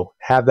to go.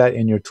 Have that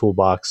in your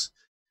toolbox.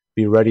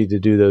 Be ready to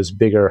do those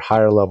bigger,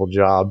 higher level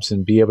jobs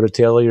and be able to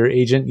tell your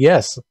agent,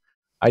 yes,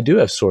 I do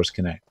have Source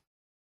Connect.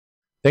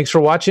 Thanks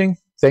for watching.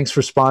 Thanks for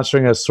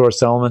sponsoring us,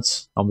 Source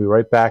Elements. I'll be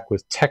right back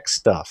with tech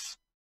stuff.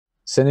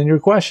 Send in your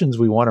questions.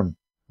 We want them.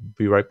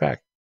 Be right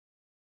back.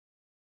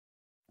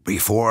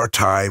 Before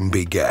time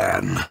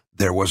began,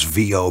 there was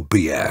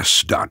VOBS.tv.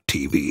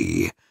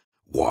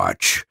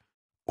 Watch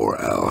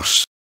or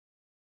else.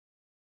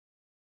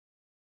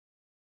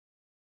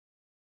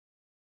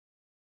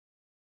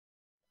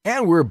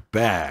 And we're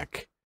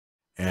back.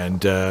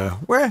 And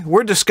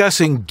we're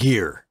discussing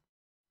gear.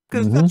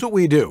 Because that's what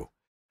we do.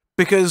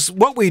 Because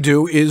what we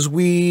do is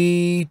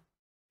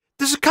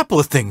there's a couple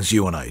of things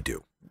you and I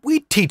do.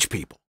 We teach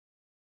people.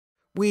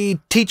 We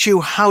teach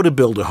you how to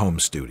build a home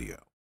studio.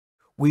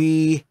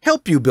 We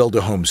help you build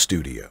a home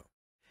studio.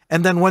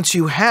 And then once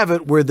you have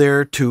it, we're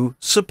there to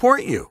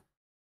support you.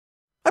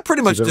 That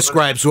pretty much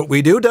describes what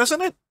we do,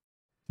 doesn't it?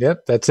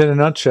 Yep, that's in a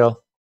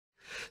nutshell.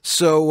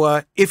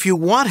 So if you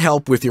want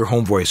help with your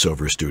home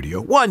voiceover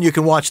studio, one, you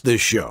can watch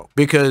this show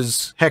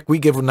because, heck, we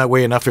give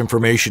away enough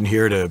information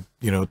here to,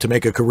 to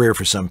make a career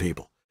for some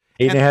people.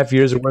 8.5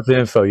 years worth of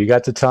info. You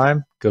got the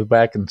time? Go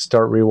back and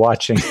start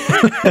rewatching.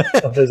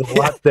 There's a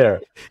lot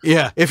there.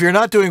 Yeah. If you're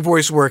not doing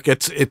voice work,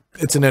 it's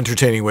an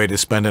entertaining way to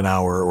spend an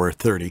hour or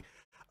 30.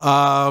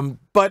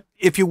 But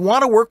if you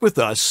want to work with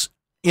us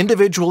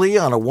individually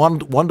on a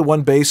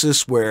one-to-one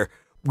basis where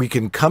we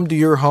can come to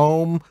your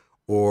home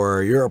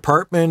or your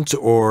apartment,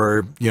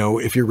 or,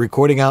 if you're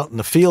recording out in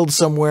the field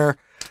somewhere,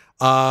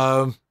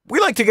 we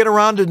like to get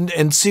around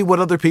and see what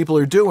other people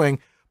are doing,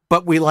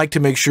 but we like to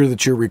make sure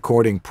that you're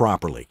recording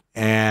properly.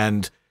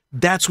 And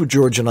that's what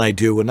George and I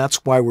do, and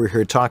that's why we're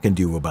here talking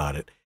to you about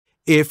it.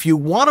 If you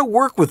want to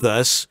work with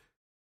us,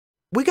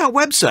 we got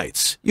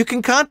websites. You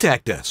can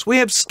contact us. We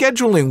have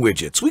scheduling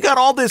widgets. We got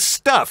all this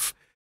stuff.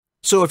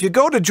 So if you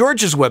go to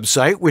George's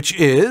website, which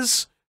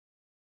is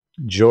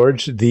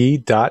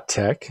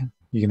georgethe.tech,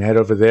 you can head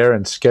over there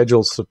and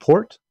schedule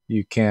support.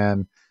 You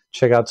can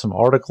check out some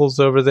articles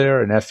over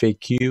there, an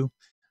FAQ.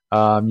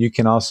 You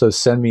can also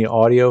send me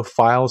audio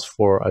files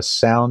for a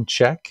sound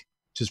check,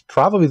 which is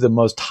probably the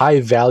most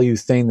high value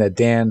thing that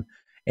Dan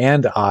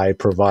and I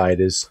provide,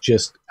 is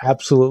just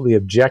absolutely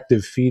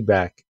objective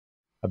feedback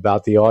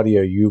about the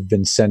audio you've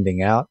been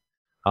sending out.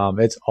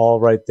 It's all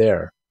right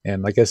there.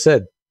 And like I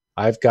said,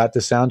 I've got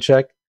the sound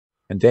check,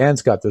 and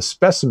Dan's got the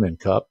specimen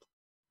cup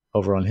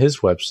over on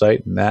his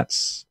website, and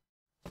that's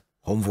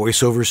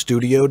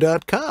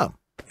homevoiceoverstudio.com.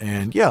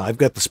 And yeah, I've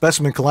got the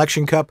specimen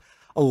collection cup.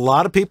 A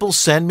lot of people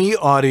send me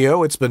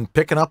audio. It's been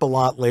picking up a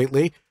lot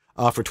lately.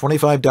 For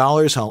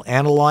 $25, I'll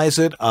analyze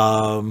it.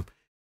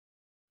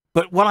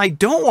 But what I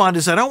don't want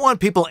is I don't want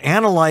people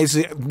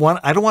analyzing.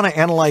 I don't want to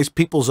analyze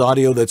people's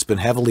audio that's been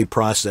heavily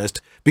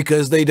processed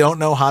because they don't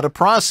know how to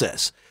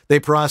process. They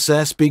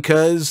process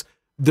because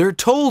they're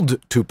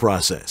told to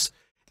process.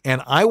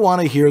 And I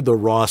want to hear the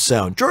raw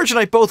sound. George and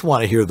I both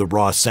want to hear the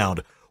raw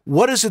sound.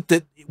 What is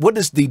the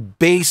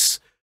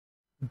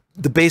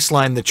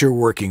baseline that you're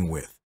working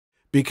with?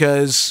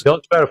 Because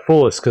don't try to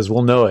fool us, because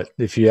we'll know it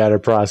if you add a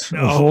process.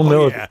 We'll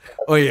know it.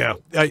 Oh yeah.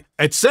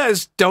 It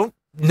says no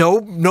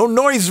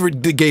noise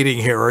gating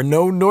here, or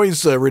no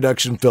noise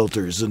reduction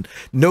filters, and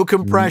no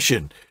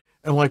compression.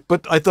 I'm like,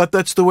 but I thought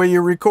that's the way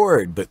you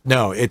record. But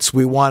no,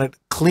 we want it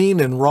clean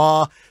and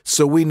raw,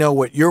 so we know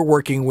what you're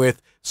working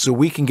with, so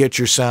we can get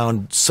your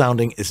sound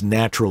sounding as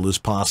natural as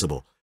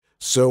possible.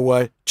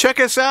 So check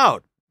us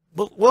out.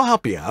 We'll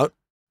help you out.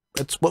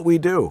 That's what we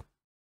do.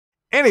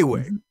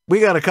 Anyway, we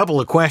got a couple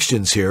of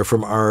questions here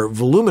from our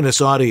voluminous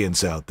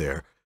audience out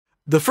there.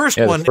 The first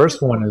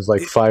one is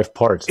like 5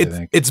 parts, I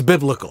think. It's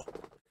biblical.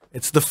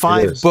 It's the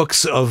 5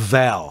 books of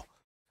Val,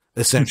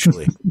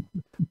 essentially.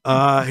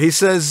 He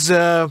says,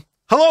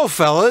 hello,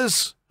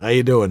 fellas. How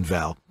you doing,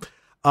 Val?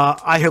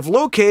 I have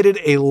located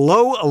a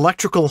low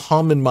electrical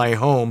hum in my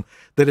home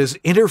that is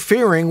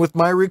interfering with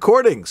my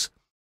recordings.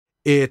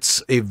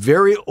 It's a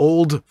very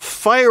old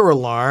fire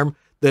alarm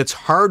that's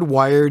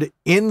hardwired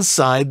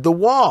inside the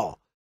wall.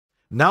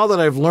 Now that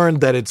I've learned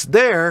that it's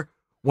there,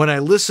 when I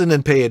listen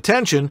and pay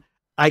attention,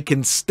 I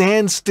can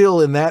stand still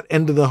in that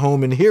end of the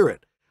home and hear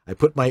it. I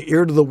put my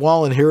ear to the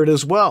wall and hear it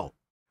as well.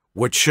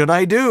 What should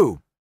I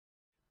do?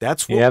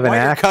 That's what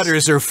wire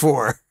cutters are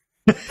for.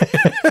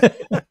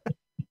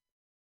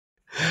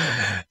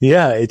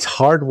 Yeah, it's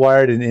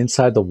hardwired and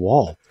inside the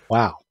wall.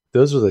 Wow.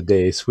 Those were the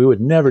days. We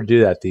would never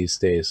do that these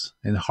days,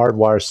 and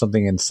hardwire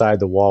something inside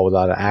the wall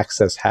without an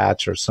access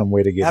hatch or some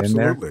way to get in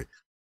there.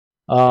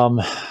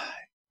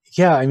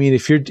 Yeah, I mean,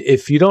 if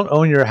you don't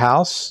own your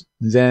house,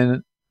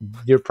 then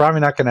you're probably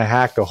not going to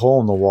hack a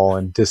hole in the wall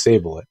and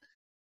disable it.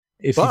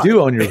 If you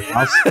do own your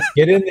house,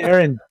 get in there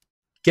and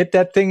get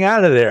that thing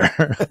out of there.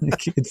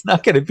 It's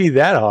not going to be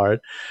that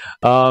hard.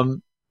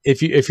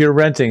 If you're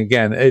renting,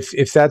 again,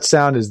 if that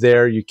sound is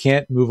there, you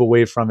can't move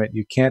away from it.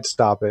 You can't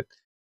stop it.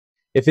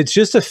 If it's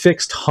just a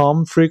fixed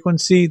hum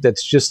frequency,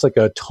 that's just like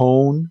a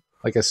tone,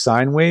 like a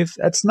sine wave,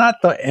 that's not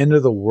the end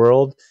of the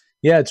world.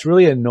 Yeah, it's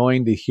really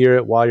annoying to hear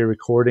it while you're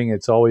recording.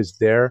 It's always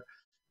there.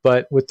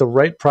 But with the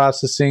right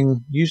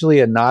processing, usually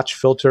a notch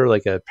filter,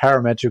 like a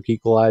parametric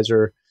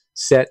equalizer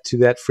set to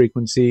that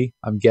frequency,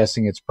 I'm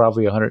guessing it's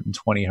probably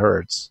 120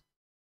 hertz.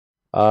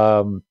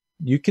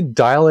 You can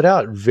dial it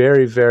out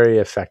very, very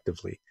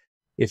effectively.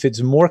 If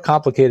it's more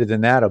complicated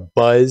than that, a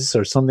buzz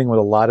or something with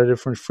a lot of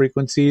different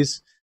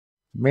frequencies,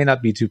 may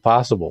not be too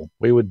possible.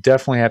 We would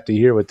definitely have to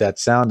hear what that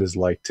sound is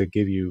like to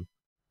give you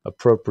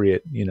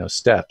appropriate,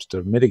 steps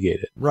to mitigate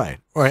it. Right.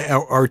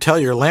 Or tell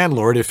your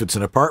landlord, if it's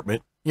an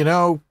apartment,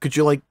 could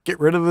you get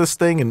rid of this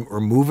thing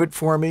or move it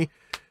for me?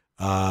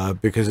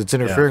 Because it's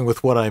interfering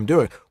with what I'm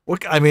doing.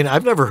 I mean,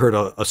 I've never heard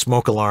a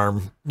smoke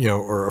alarm,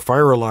 or a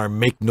fire alarm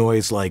make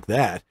noise like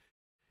that.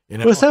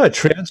 Let's have a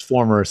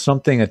transformer or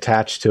something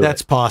attached to it.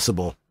 That's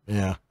possible.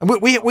 Yeah.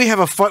 We have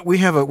a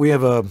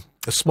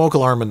smoke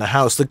alarm in the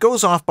house that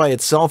goes off by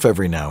itself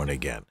every now and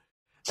again.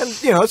 And,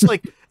 it's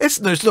like,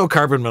 there's no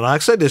carbon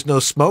monoxide, there's no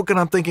smoke. And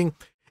I'm thinking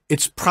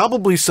it's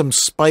probably some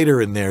spider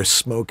in there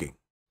smoking,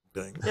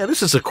 Yeah,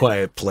 this is a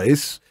quiet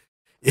place.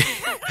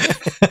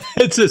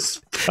 It's a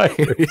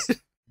spider.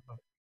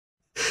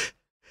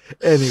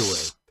 Anyway.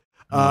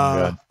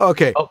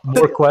 Okay. Oh,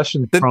 more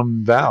questions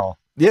from Val.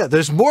 Yeah,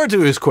 there's more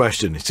to his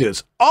question. He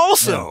says,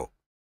 also,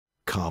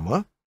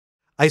 comma,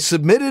 I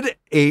submitted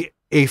a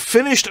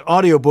finished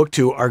audiobook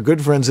to our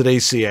good friends at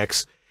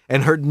ACX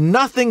and heard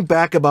nothing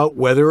back about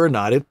whether or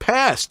not it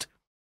passed.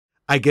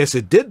 I guess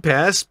it did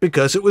pass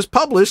because it was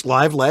published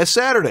live last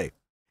Saturday.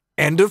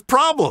 End of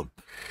problem.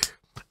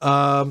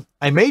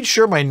 I made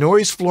sure my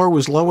noise floor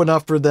was low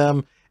enough for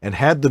them and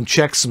had them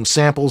check some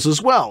samples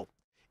as well.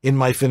 In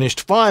my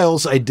finished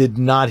files, I did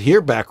not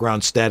hear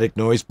background static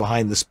noise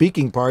behind the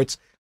speaking parts.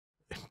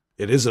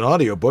 It is an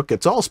audiobook,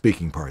 it's all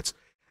speaking parts.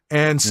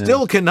 And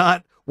still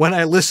cannot when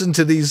I listen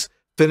to these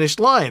finished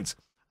lines.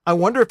 I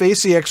wonder if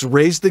ACX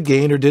raised the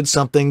gain or did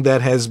something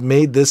that has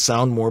made this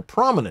sound more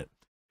prominent.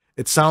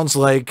 It sounds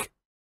like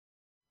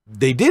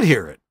they did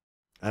hear it.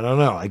 I don't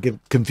know. I get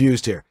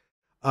confused here.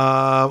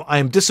 I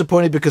am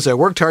disappointed because I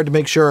worked hard to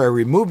make sure I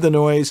removed the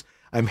noise.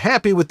 I'm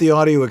happy with the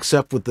audio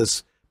except with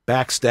this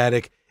back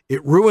static.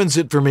 It ruins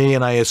it for me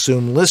and I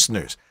assume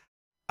listeners.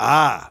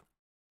 Okay,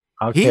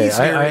 he's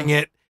hearing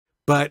it,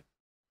 but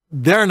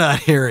they're not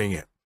hearing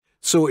it.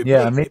 So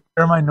I made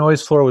sure my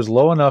noise floor was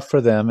low enough for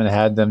them and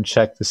had them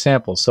check the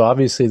samples. So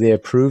obviously they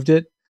approved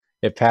it.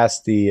 It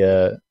passed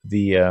the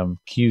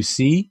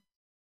QC.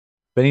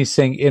 But he's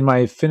saying in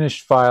my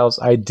finished files,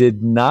 I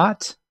did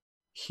not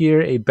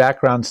hear a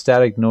background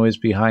static noise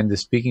behind the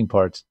speaking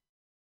parts.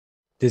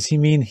 Does he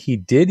mean he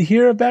did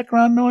hear a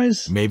background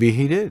noise? Maybe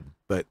he did,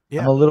 but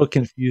yeah. I'm a little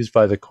confused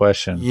by the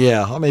question.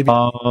 Yeah, maybe.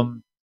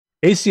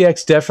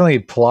 ACX definitely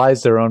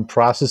applies their own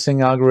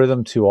processing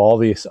algorithm to all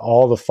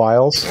the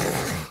files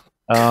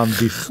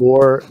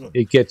before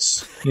it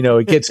gets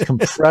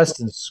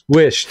compressed and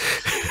squished.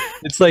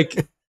 It's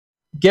like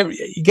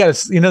you gotta,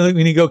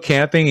 when you go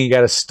camping and you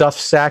gotta stuff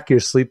your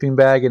sleeping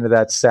bag into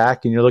that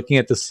sack and you're looking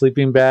at the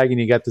sleeping bag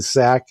and you got the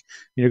sack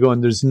and you're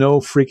going, there's no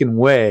freaking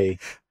way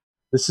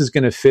this is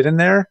going to fit in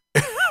there.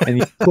 And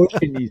you push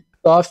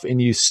and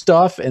you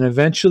stuff and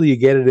eventually you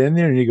get it in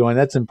there and you're going,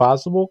 that's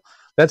impossible.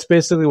 That's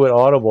basically what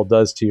Audible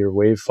does to your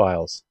WAV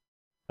files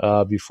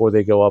before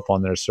they go up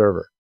on their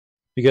server.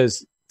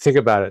 Because think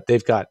about it,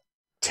 they've got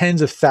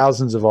tens of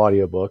thousands of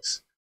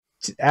audiobooks.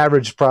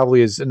 Average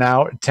probably is an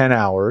hour, 10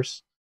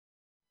 hours.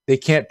 They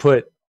can't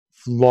put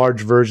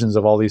large versions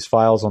of all these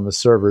files on the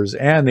servers,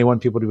 and they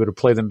want people to be able to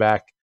play them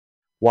back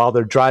while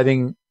they're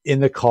driving in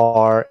the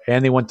car,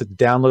 and they want to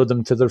download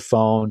them to their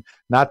phone,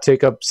 not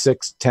take up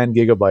 6-10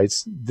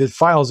 gigabytes. The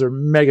files are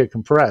mega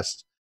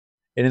compressed.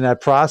 And in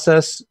that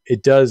process,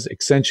 it does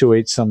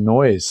accentuate some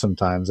noise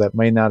sometimes that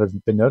may not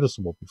have been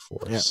noticeable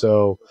before. Yeah.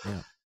 So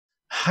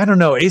I don't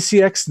know.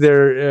 ACX,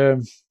 I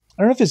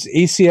don't know if it's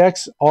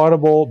ACX,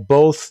 Audible,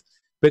 both,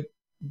 but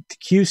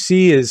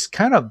QC is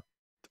kind of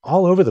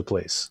all over the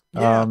place.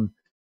 Yeah.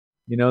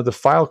 The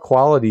file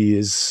quality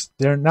is,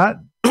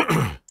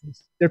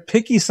 they're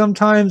picky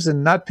sometimes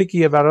and not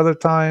picky about other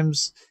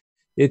times.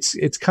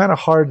 It's kind of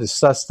hard to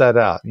suss that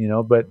out,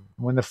 but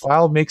when the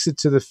file makes it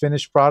to the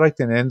finished product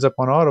and ends up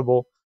on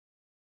Audible,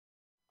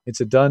 it's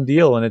a done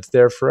deal and it's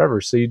there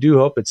forever. So you do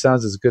hope it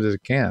sounds as good as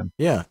it can.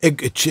 Yeah.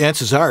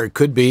 Chances are it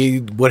could be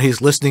what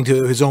he's listening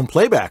to his own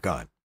playback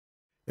on.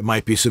 It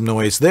might be some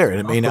noise there and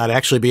it may not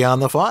actually be on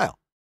the file,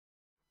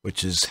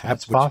 which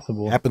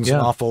possible. Happens an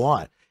awful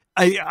lot.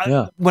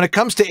 When it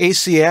comes to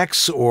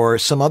ACX or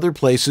some other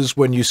places,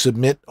 when you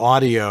submit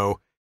audio,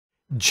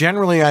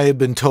 generally I have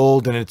been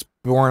told, and it's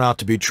borne out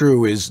to be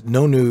true, is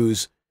no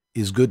news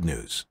is good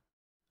news.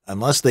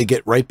 Unless they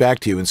get right back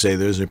to you and say,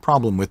 there's a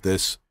problem with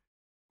this,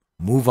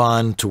 move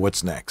on to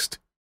what's next.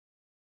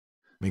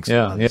 Makes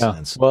a lot of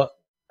sense. Well,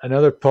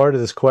 another part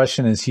of this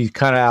question is he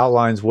kind of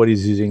outlines what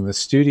he's using in the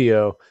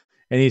studio.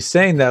 And he's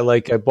saying that,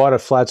 like, I bought a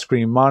flat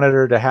screen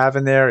monitor to have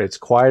in there. It's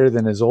quieter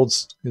than his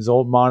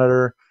old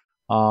monitor.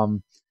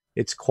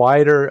 It's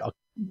quieter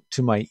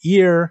to my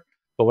ear,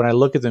 but when I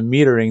look at the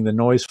metering, the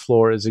noise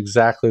floor is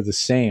exactly the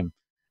same.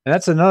 And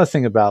that's another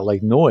thing about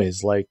like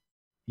noise. Like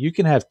you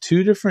can have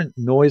two different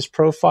noise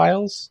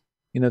profiles,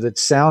 that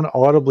sound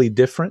audibly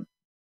different,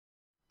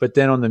 but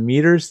then on the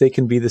meters, they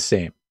can be the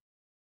same.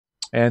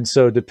 And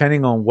so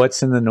depending on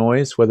what's in the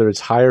noise, whether it's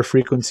higher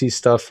frequency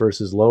stuff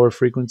versus lower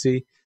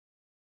frequency,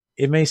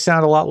 it may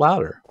sound a lot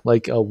louder.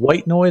 Like a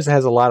white noise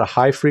has a lot of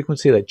high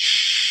frequency, like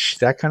shh,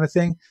 that kind of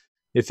thing.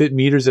 If it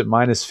meters at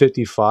minus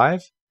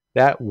 55,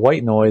 that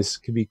white noise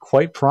can be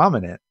quite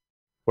prominent.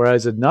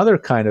 Whereas another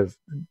kind of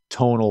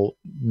tonal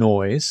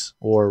noise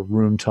or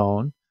room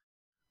tone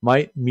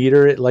might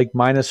meter at like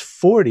minus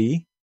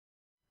 40,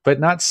 but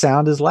not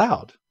sound as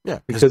loud. Yeah,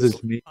 because it's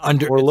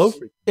under or low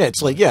frequency. Yeah,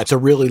 it's like it's a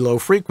really low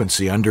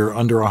frequency under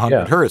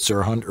 100 hertz or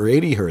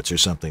 180 hertz or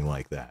something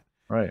like that.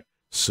 Right.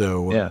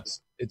 So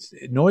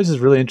noise is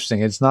really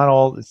interesting. It's not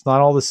all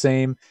the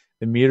same.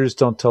 The meters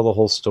don't tell the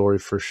whole story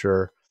for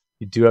sure.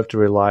 You do have to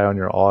rely on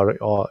your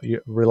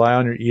rely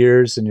on your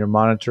ears and your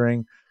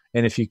monitoring.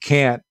 And if you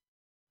can't,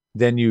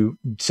 then you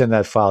send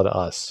that file to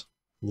us.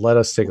 Let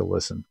us take a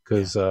listen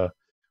because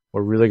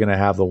we're really going to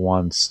have we're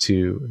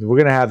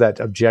going to have that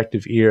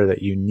objective ear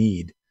that you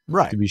need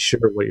right to be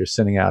sure what you're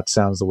sending out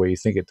sounds the way you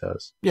think it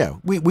does. Yeah,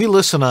 we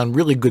listen on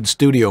really good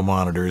studio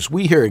monitors.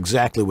 We hear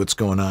exactly what's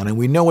going on, and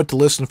we know what to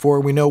listen for.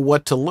 We know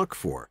what to look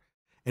for.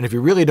 And if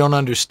you really don't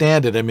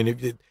understand it, I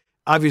mean,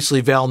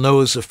 obviously Val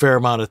knows a fair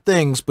amount of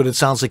things, but it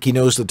sounds like he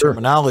knows the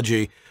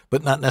terminology,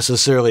 but not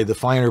necessarily the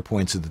finer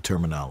points of the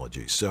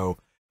terminology. So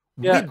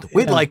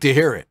we'd like to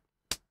hear it.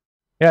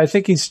 Yeah, I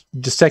think he's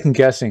just second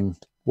guessing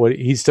what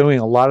he's doing.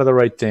 A lot of the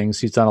right things.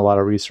 He's done a lot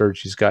of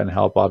research. He's gotten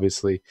help,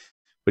 obviously,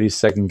 but he's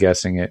second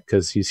guessing it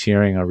because he's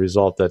hearing a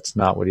result that's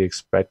not what he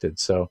expected.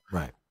 So,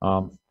 right.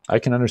 I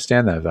can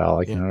understand that, Val.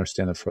 I can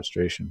understand the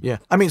frustration. Yeah,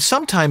 I mean,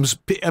 sometimes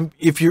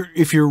if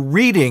you're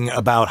reading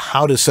about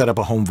how to set up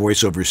a home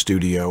voiceover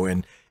studio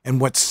and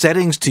what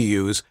settings to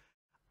use,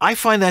 I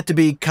find that to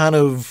be kind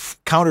of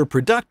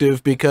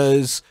counterproductive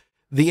because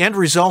the end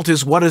result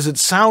is what does it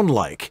sound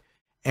like?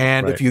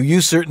 And if you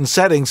use certain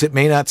settings, it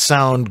may not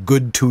sound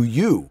good to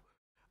you.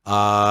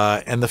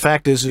 And the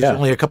fact is, there's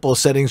only a couple of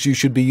settings you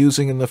should be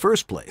using in the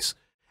first place.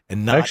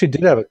 And not, I actually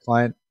did have a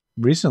client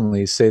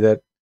recently say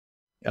that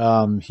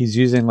he's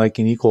using like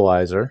an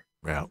equalizer,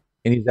 and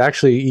he's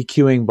actually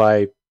EQing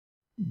by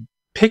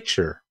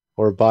picture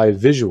or by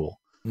visual.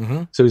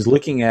 So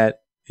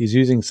he's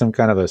using some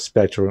kind of a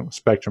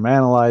spectrum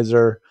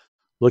analyzer,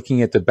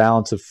 looking at the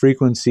balance of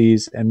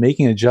frequencies and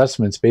making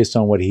adjustments based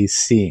on what he's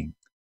seeing.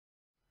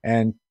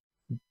 And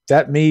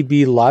that may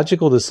be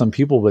logical to some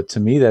people, but to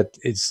me it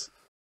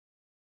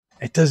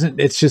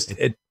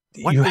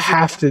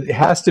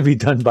has to be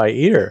done by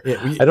ear.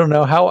 I don't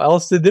know how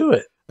else to do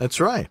it. That's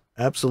right.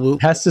 Absolutely.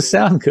 It has to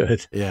sound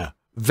good. Yeah.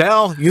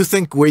 Val, you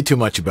think way too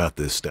much about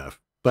this stuff,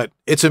 but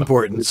it's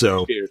important.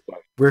 So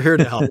we're here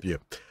to help you.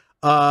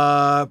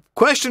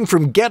 Question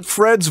from Get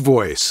Fred's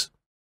Voice.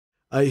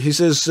 He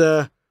says,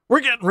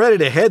 we're getting ready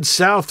to head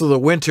south for the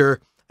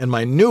winter, and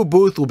my new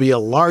booth will be a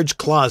large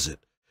closet.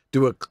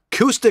 Do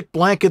acoustic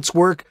blankets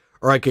work,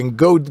 or I can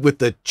go with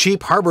the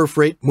cheap Harbor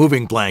Freight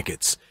moving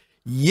blankets?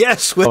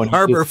 Yes, with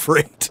Harbor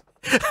Freight.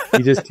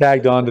 He just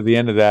tagged on to the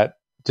end of that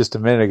just a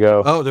minute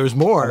ago. Oh, there's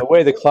more. The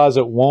way the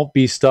closet won't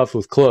be stuffed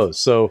with clothes.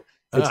 So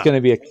it's going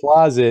to be a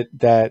closet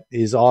that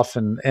is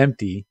often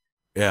empty.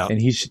 Yeah.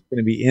 And he's going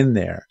to be in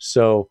there.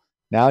 So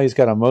now he's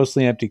got a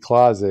mostly empty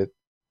closet.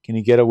 Can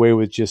he get away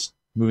with just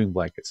moving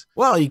blankets?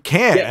 Well, he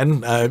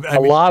can. A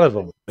lot of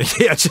them.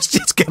 Yeah,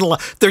 just get a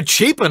lot. They're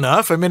cheap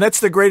enough. I mean,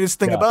 that's the greatest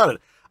thing about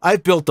it.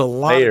 I've built a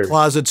lot of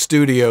closet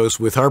studios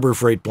with Harbor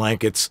Freight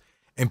blankets,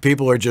 and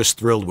people are just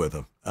thrilled with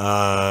them.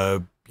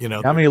 You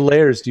know, how many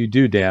layers do you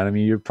do, Dan? I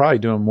mean, you're probably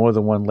doing more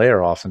than one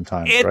layer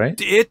oftentimes, right?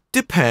 It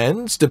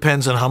depends.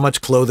 Depends on how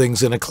much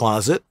clothing's in a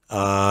closet.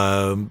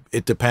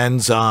 It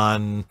depends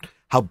on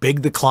how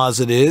big the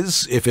closet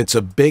is. If it's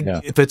a big,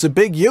 if it's a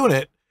big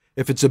unit,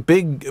 if it's a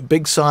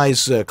big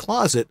size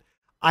closet,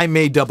 I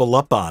may double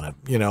up on it.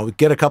 You know,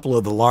 get a couple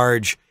of the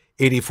large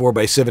 84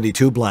 by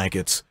 72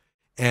 blankets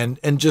and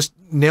just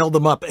nail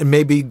them up, and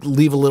maybe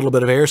leave a little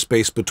bit of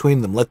airspace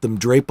between them. Let them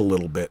drape a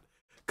little bit,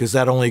 because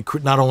that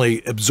not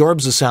only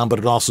absorbs the sound, but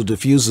it also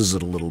diffuses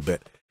it a little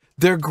bit.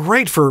 They're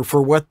great for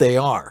what they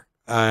are.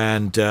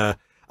 And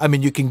I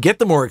mean, you can get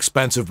the more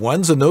expensive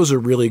ones, and those are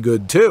really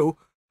good too.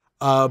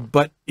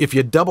 But if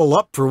you double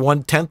up for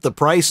 1/10 the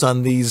price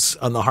on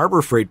the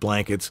Harbor Freight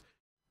blankets,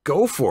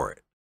 go for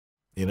it.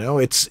 You know,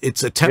 it's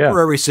a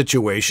temporary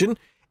situation,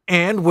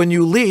 and when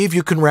you leave,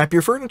 you can wrap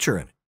your furniture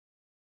in it.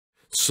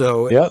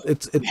 So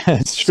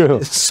it's true.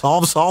 It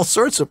solves all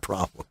sorts of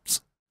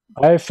problems.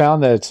 I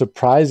found that it's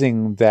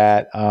surprising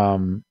that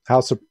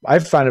I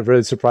find it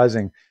really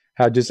surprising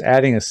how just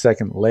adding a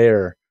second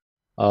layer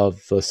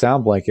of the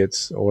sound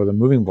blankets or the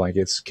moving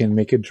blankets can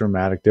make a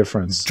dramatic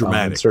difference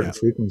in certain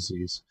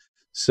frequencies.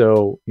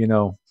 So, you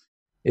know,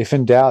 if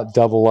in doubt,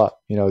 double up.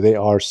 You know, they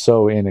are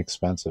so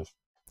inexpensive.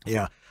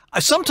 Yeah.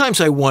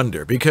 Sometimes I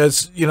wonder,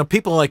 because, you know,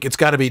 people are like, it's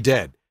got to be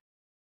dead.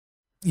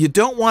 You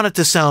don't want it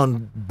to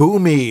sound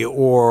boomy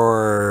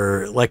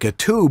or like a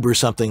tube or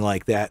something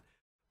like that,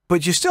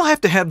 but you still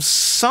have to have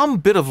some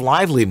bit of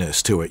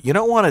liveliness to it. You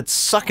don't want it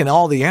sucking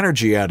all the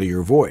energy out of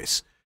your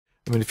voice.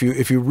 I mean,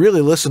 if you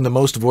really listen to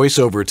most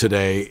voiceover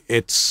today,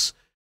 it's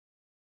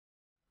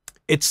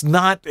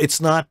not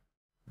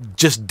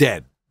just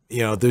dead.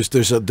 You know,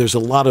 there's a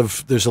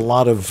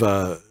lot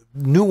of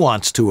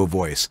nuance to a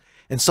voice,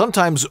 and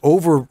sometimes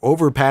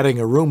over padding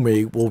a room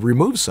will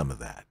remove some of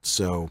that.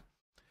 So,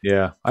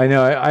 yeah, I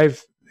know.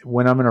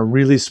 When I'm in a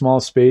really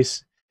small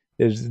space,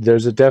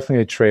 there's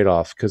definitely a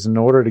trade-off, because in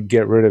order to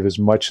get rid of as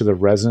much of the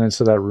resonance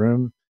of that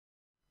room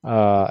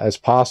as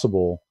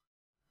possible,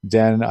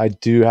 then I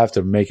do have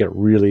to make it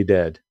really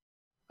dead.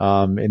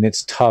 And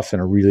it's tough in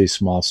a really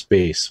small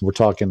space. We're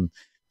talking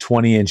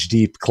 20-inch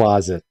deep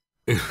closet,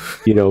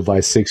 you know, by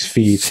 6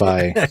 feet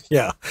by.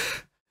 Yeah.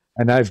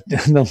 And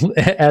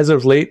as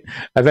of late,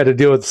 I've had to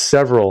deal with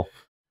several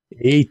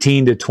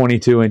 18 to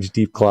 22-inch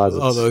deep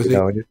closets. Oh,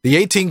 the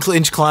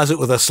 18-inch closet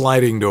with a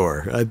sliding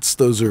door.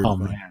 Those are. Oh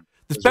man,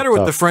 it's better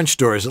with the French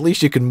doors. At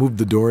least you can move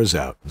the doors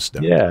out and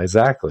stuff. Yeah,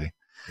 exactly.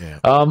 Yeah.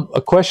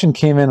 A question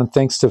came in, and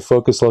thanks to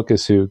Focus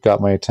Locus, who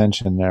got my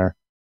attention there,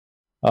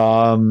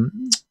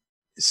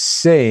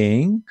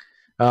 saying,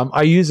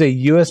 I use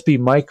a USB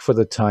mic for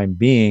the time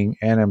being,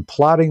 and I'm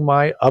plotting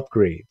my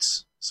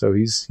upgrades. So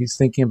he's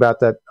thinking about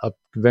that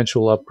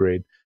eventual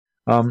upgrade.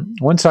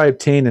 Once I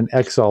obtain an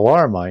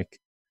XLR mic,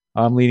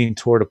 I'm leaning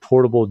toward a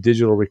portable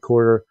digital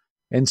recorder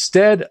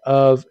instead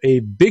of a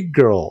big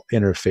girl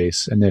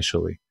interface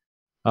initially.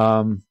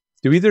 Do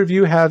either of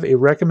you have a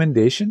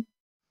recommendation?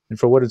 And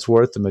for what it's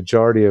worth, the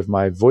majority of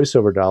my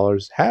voiceover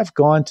dollars have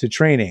gone to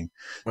training.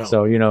 Well,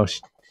 so,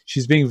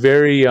 she's being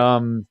very,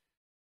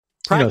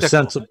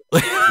 sensible.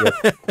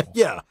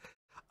 Yeah.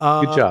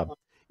 Good job.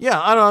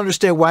 Yeah, I don't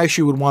understand why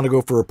she would want to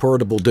go for a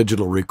portable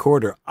digital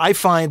recorder. I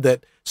find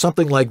that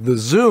something like the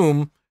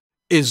Zoom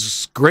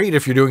is great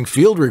if you're doing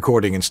field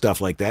recording and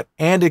stuff like that,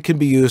 and it can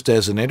be used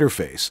as an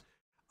interface.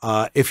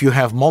 If you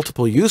have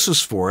multiple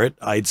uses for it,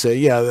 I'd say,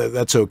 yeah,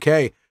 that's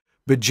okay.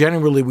 But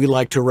generally, we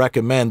like to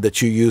recommend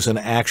that you use an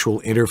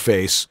actual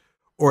interface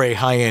or a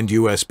high-end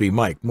USB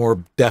mic.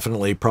 More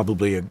definitely,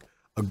 probably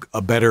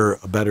a better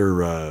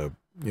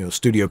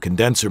studio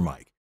condenser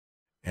mic.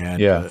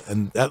 And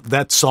and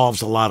that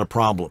solves a lot of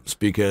problems,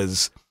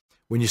 because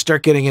when you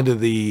start getting into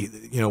the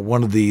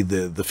one of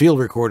the field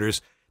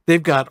recorders,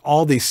 they've got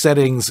all these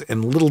settings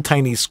and little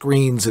tiny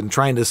screens and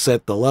trying to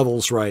set the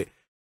levels right.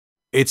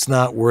 It's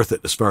not worth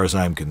it as far as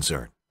I'm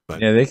concerned.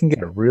 But yeah, they can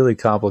get really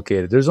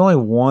complicated. There's only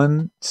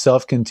one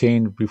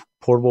self-contained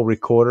portable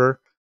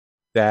recorder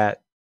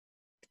that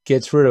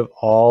gets rid of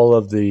all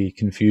of the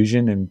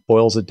confusion and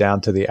boils it down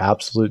to the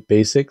absolute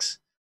basics,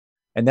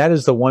 and that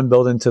is the one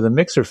built into the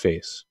mixer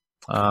face.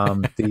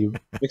 The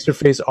mixer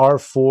face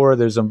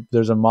R4,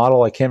 there's a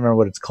model, I can't remember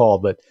what it's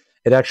called, but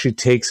it actually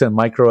takes a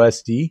micro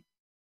SD.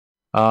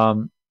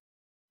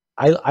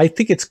 I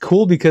think it's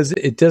cool because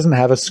it doesn't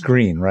have a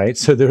screen, right?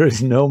 So there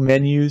is no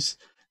menus,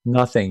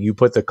 nothing. You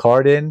put the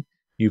card in,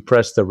 you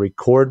press the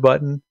record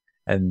button,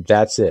 and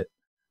that's it.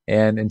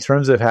 And in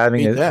terms of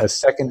having a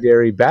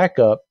secondary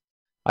backup,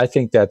 I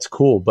think that's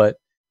cool. But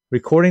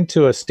recording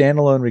to a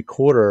standalone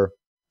recorder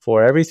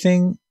for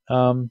everything,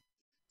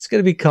 it's going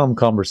to become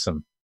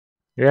cumbersome.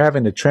 You're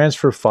having to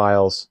transfer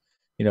files,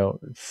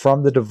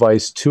 from the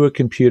device to a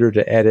computer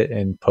to edit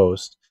and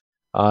post.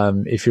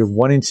 If you're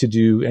wanting to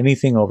do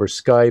anything over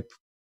Skype,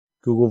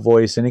 Google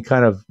Voice, any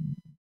kind of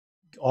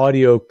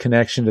audio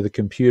connection to the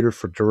computer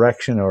for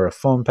direction or a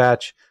phone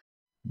patch,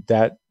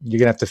 that you're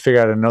gonna have to figure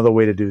out another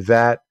way to do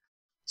that.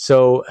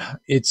 So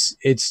it's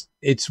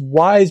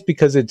wise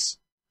because it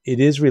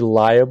is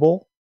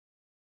reliable,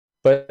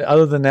 but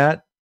other than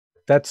that,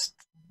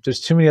 there's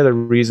too many other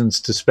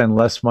reasons to spend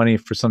less money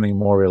for something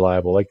more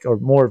reliable, or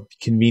more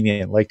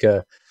convenient, like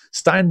a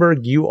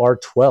Steinberg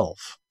UR12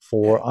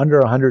 for under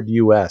 $100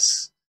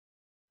 US.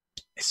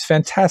 It's a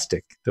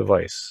fantastic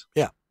device.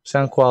 Yeah.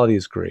 Sound quality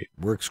is great.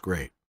 Works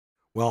great.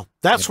 Well,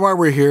 that's why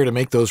we're here, to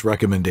make those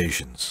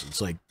recommendations. It's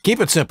like, keep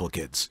it simple,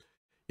 kids.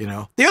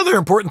 The other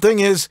important thing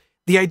is,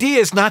 the idea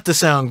is not to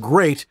sound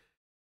great.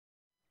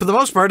 For the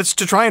most part, it's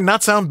to try and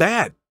not sound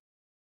bad.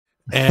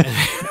 And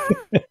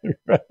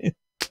right.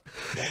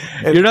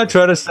 You're not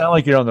trying to sound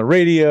like you're on the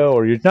radio,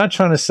 or you're not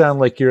trying to sound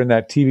like you're in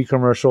that TV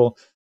commercial.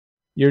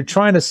 You're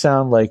trying to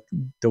sound like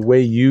the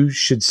way you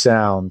should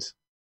sound.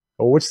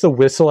 Or what's the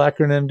WHISTLE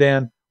acronym,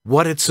 Dan?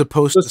 What it's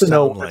supposed to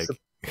sound like.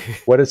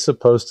 What it's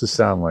supposed to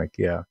sound like,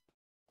 yeah.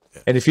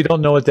 And if you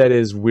don't know what that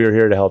is, we're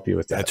here to help you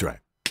with that. That's right.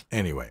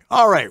 Anyway,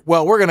 all right.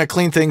 Well, we're going to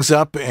clean things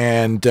up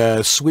and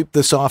sweep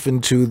this off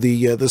into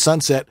the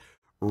sunset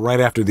right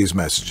after these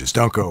messages.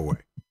 Don't go away.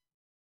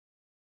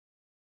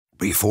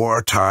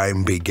 Before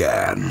time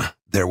began,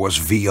 there was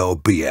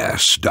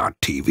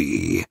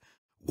VOBS.TV.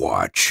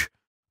 Watch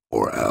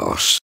or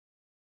else.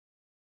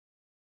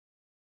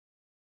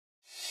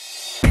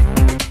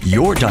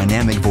 Your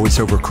dynamic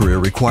voiceover career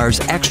requires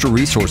extra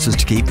resources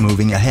to keep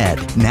moving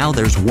ahead. Now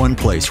there's one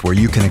place where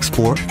you can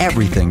explore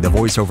everything the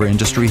voiceover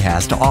industry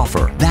has to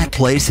offer. That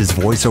place is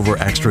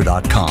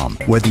voiceoverextra.com.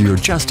 Whether you're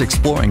just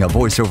exploring a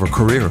voiceover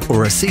career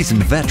or a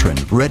seasoned veteran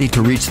ready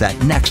to reach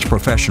that next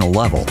professional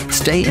level,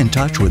 stay in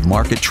touch with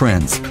market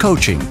trends,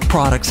 coaching,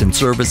 products, and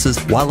services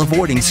while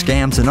avoiding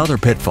scams and other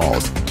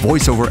pitfalls.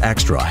 VoiceOver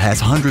Extra has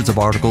hundreds of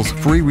articles,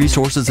 free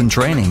resources, and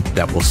training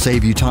that will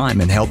save you time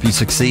and help you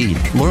succeed.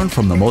 Learn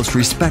from the most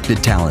respected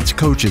talents,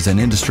 coaches, and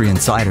industry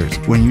insiders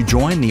when you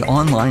join the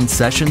online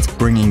sessions,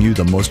 bringing you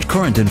the most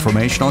current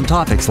information on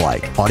topics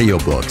like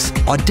audiobooks,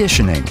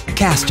 auditioning,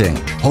 casting,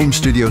 home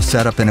studio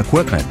setup and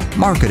equipment,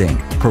 marketing,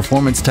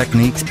 performance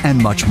techniques,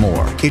 and much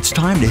more. It's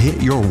time to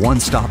hit your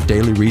one-stop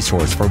daily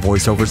resource for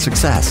voiceover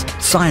success.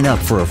 Sign up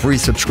for a free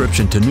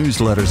subscription to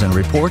newsletters and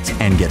reports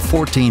and get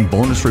 14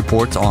 bonus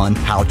reports on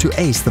how to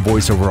ace the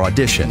voiceover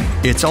audition.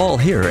 It's all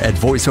here at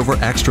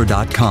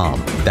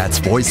voiceoverextra.com. That's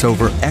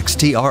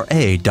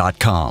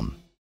voiceoverextra.com.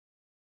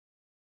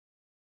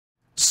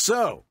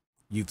 So,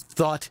 you've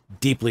thought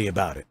deeply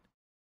about it.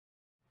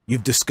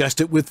 You've discussed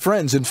it with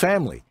friends and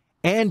family,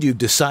 and you've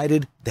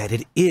decided that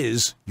it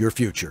is your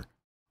future.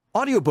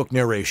 Audiobook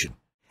narration.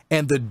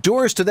 And the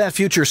doors to that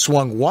future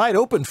swung wide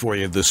open for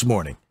you this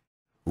morning.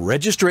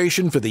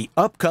 Registration for the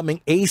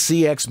upcoming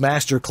ACX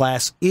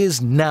Masterclass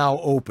is now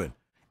open.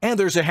 And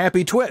there's a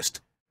happy twist.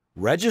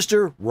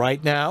 Register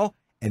right now,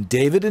 and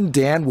David and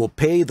Dan will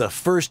pay the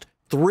first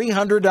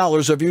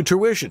 $300 of your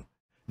tuition.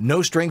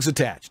 No strings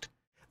attached.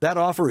 That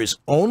offer is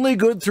only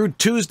good through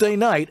Tuesday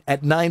night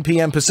at 9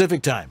 p.m.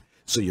 Pacific Time,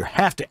 so you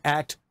have to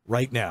act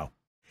right now.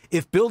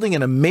 If building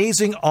an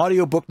amazing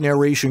audiobook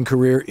narration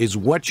career is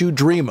what you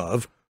dream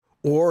of,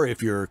 or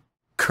if your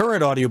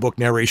current audiobook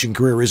narration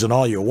career isn't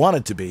all you want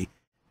it to be,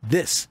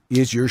 this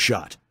is your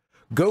shot.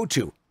 Go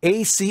to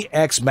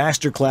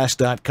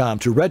acxmasterclass.com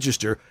to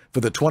register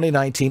for the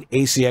 2019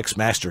 ACX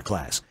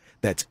Masterclass.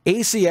 That's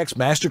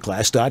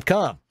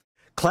acxmasterclass.com.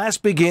 Class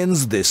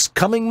begins this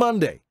coming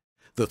Monday.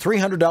 The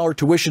 $300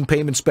 tuition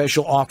payment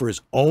special offer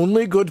is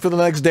only good for the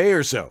next day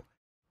or so.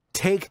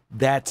 Take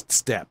that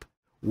step.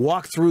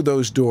 Walk through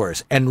those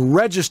doors and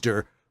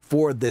register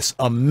for this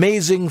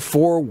amazing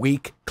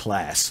 4-week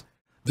class.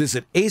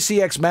 Visit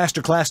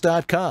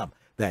acxmasterclass.com.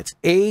 That's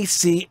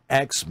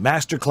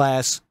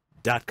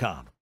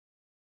acxmasterclass.com.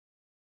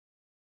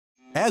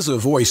 As a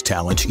voice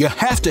talent, you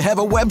have to have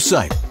a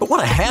website. But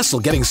what a hassle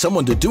getting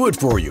someone to do it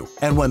for you.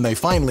 And when they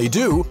finally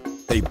do,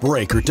 they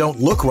break or don't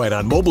look right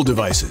on mobile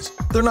devices.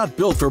 They're not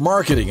built for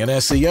marketing and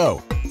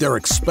SEO. They're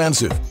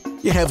expensive.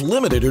 You have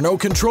limited or no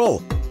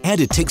control. And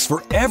it takes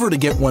forever to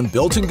get one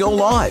built and go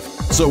live.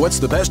 So what's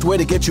the best way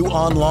to get you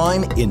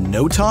online in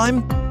no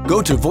time?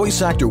 Go to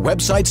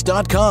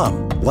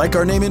voiceactorwebsites.com. Like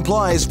our name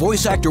implies,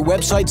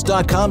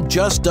 voiceactorwebsites.com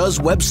just does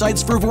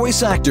websites for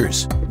voice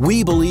actors.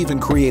 We believe in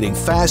creating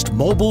fast,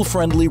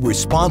 mobile-friendly,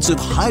 responsive,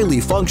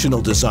 highly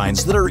functional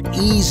designs that are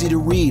easy to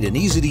read and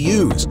easy to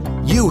use.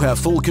 You have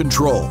full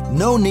control.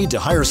 No need to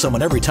hire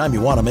someone every time you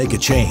want to make a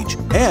change.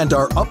 And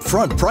our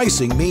upfront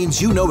pricing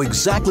means you know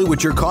exactly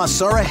what your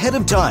costs are ahead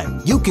of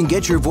time. You can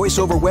get your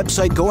voiceover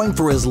website going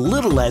for as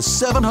little as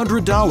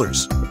 $700.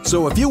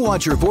 So if you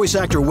want your voice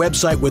actor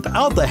website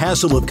without the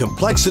hassle of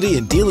complexity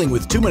and dealing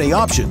with too many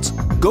options,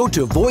 go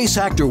to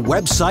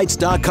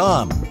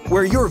voiceactorwebsites.com,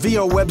 where your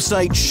VO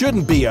website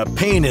shouldn't be a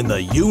pain in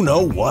the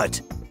you-know-what.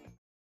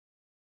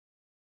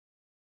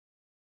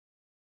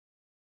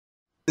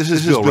 This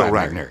is Bill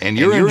Ratner, and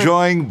you're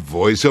enjoying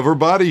VoiceOver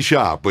Body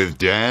Shop with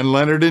Dan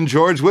Lenard and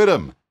George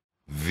Whittam.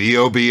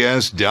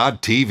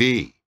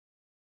 VOBS.TV.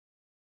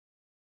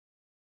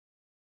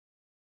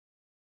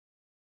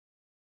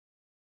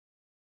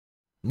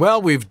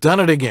 Well, we've done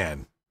it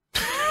again.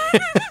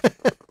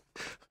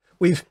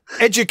 We've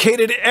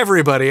educated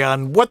everybody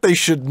on what they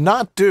should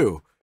not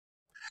do.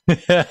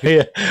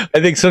 Yeah,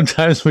 I think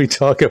sometimes we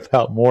talk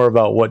about more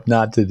about what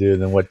not to do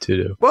than what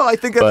to do. Well, I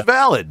think that's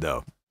valid,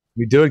 though.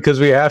 We do it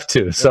because we have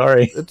to.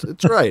 Sorry.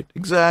 It's right.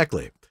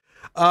 Exactly.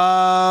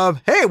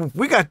 Hey,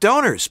 we got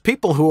donors,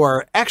 people who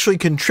are actually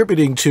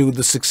contributing to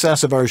the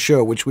success of our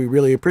show, which we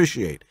really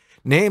appreciate.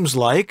 Names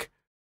like...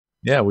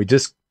 Yeah, we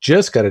just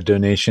got a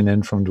donation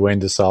in from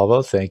Dwayne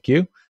DeSalvo. Thank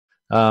you.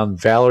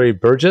 Valerie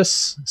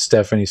Burgess,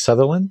 Stephanie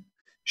Sutherland,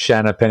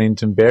 Shanna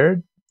Pennington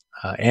Baird,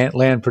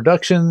 Antland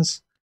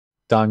Productions,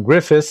 Don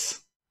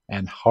Griffith,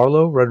 and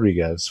Harlow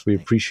Rodriguez. We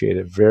appreciate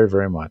it very,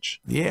 very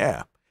much.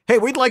 Yeah. Hey,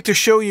 we'd like to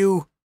show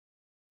you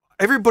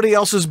everybody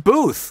else's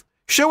booth.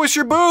 Show us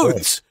your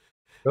booths.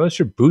 Show us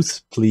your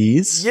booths,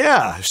 please.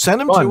 Yeah,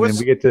 send them to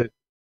us.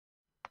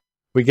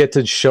 We get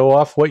to show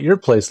off what your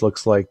place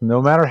looks like,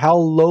 no matter how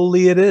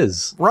lowly it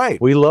is.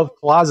 Right. We love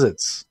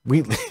closets.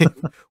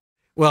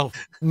 Well,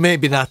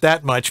 maybe not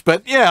that much,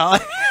 but yeah.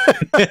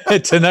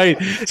 Tonight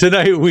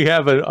we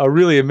have a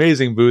really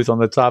amazing booth on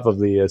the top of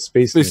the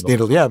Space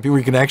Needle. Yeah,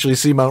 we can actually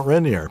see Mount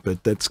Rainier,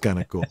 but that's kind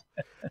of cool.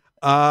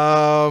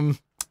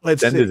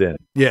 Let's send it in.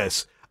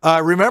 Yes.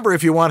 Remember,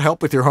 if you want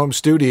help with your home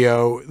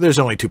studio, there's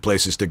only 2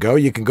 places to go.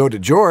 You can go to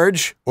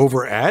George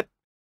over at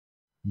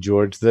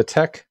George the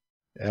Tech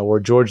or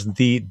George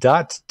the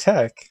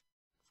 .tech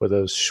for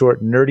those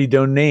short nerdy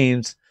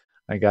domains.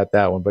 I got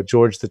that one, but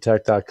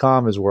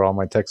georgethetech.com is where all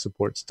my tech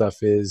support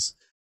stuff is.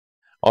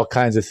 All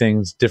kinds of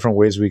things, different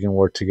ways we can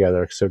work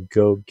together. So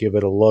go give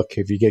it a look.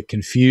 If you get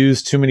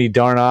confused, too many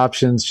darn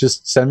options,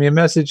 just send me a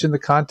message in the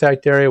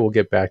contact area. We'll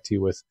get back to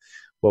you with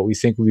what we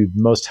think would be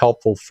most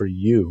helpful for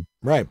you.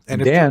 Right.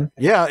 And Dan.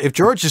 If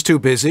George is too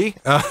busy,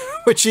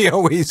 which he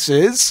always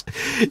is,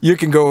 you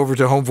can go over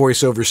to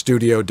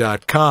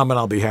homevoiceoverstudio.com and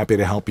I'll be happy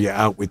to help you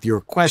out with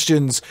your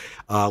questions,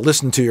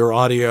 listen to your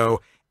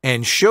audio,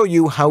 and show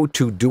you how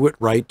to do it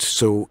right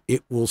so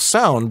it will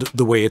sound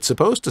the way it's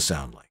supposed to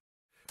sound like.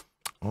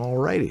 All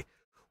righty.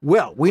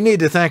 Well, we need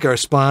to thank our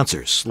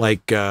sponsors,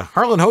 like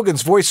Harlan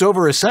Hogan's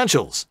VoiceOver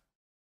Essentials,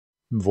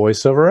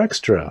 VoiceOver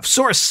Extra,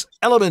 Source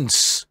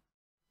Elements,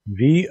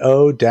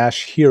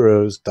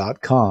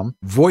 vo-heroes.com,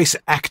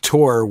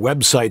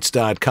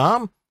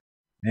 voiceactorwebsites.com,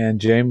 and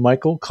J.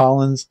 Michael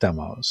Collins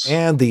Demos,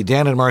 and the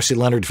Dan and Marcy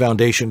Lenard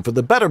Foundation for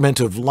the betterment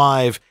of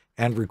live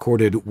and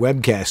recorded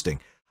webcasting.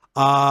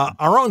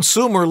 Our own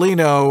Sue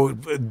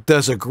Merlino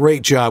does a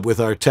great job with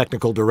our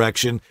technical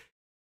direction.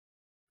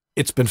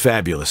 It's been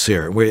fabulous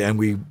here, and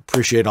we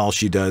appreciate all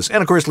she does.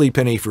 And, of course, Lee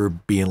Penny for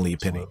being Lee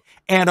Penny.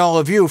 And all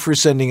of you for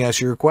sending us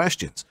your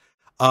questions.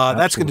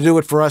 That's going to do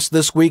it for us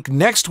this week.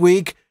 Next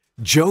week,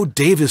 Joe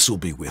Davis will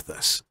be with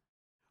us.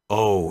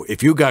 Oh,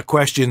 if you got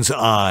questions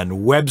on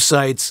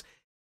websites,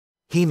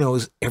 he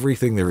knows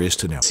everything there is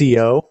to know.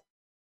 SEO?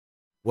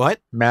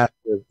 What? Master.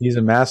 He's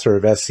a master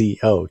of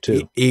SEO,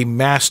 too. A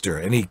master,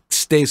 and he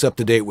stays up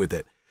to date with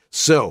it.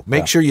 So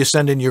make sure you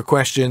send in your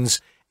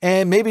questions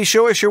and maybe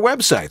show us your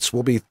websites.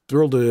 We'll be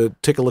thrilled to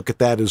take a look at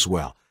that as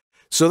well.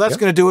 So that's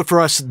going to do it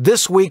for us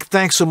this week.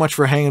 Thanks so much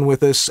for hanging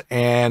with us,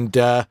 and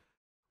time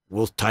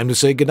to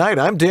say goodnight.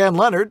 I'm Dan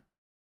Lenard.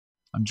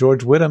 I'm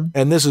George Whittam.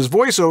 And this is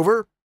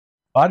VoiceOver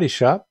Body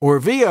Shop, or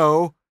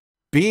VOBS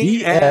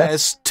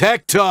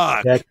Tech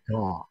Talk. Tech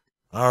Talk.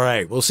 All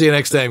right. We'll see you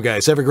next time,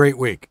 guys. Have a great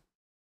week.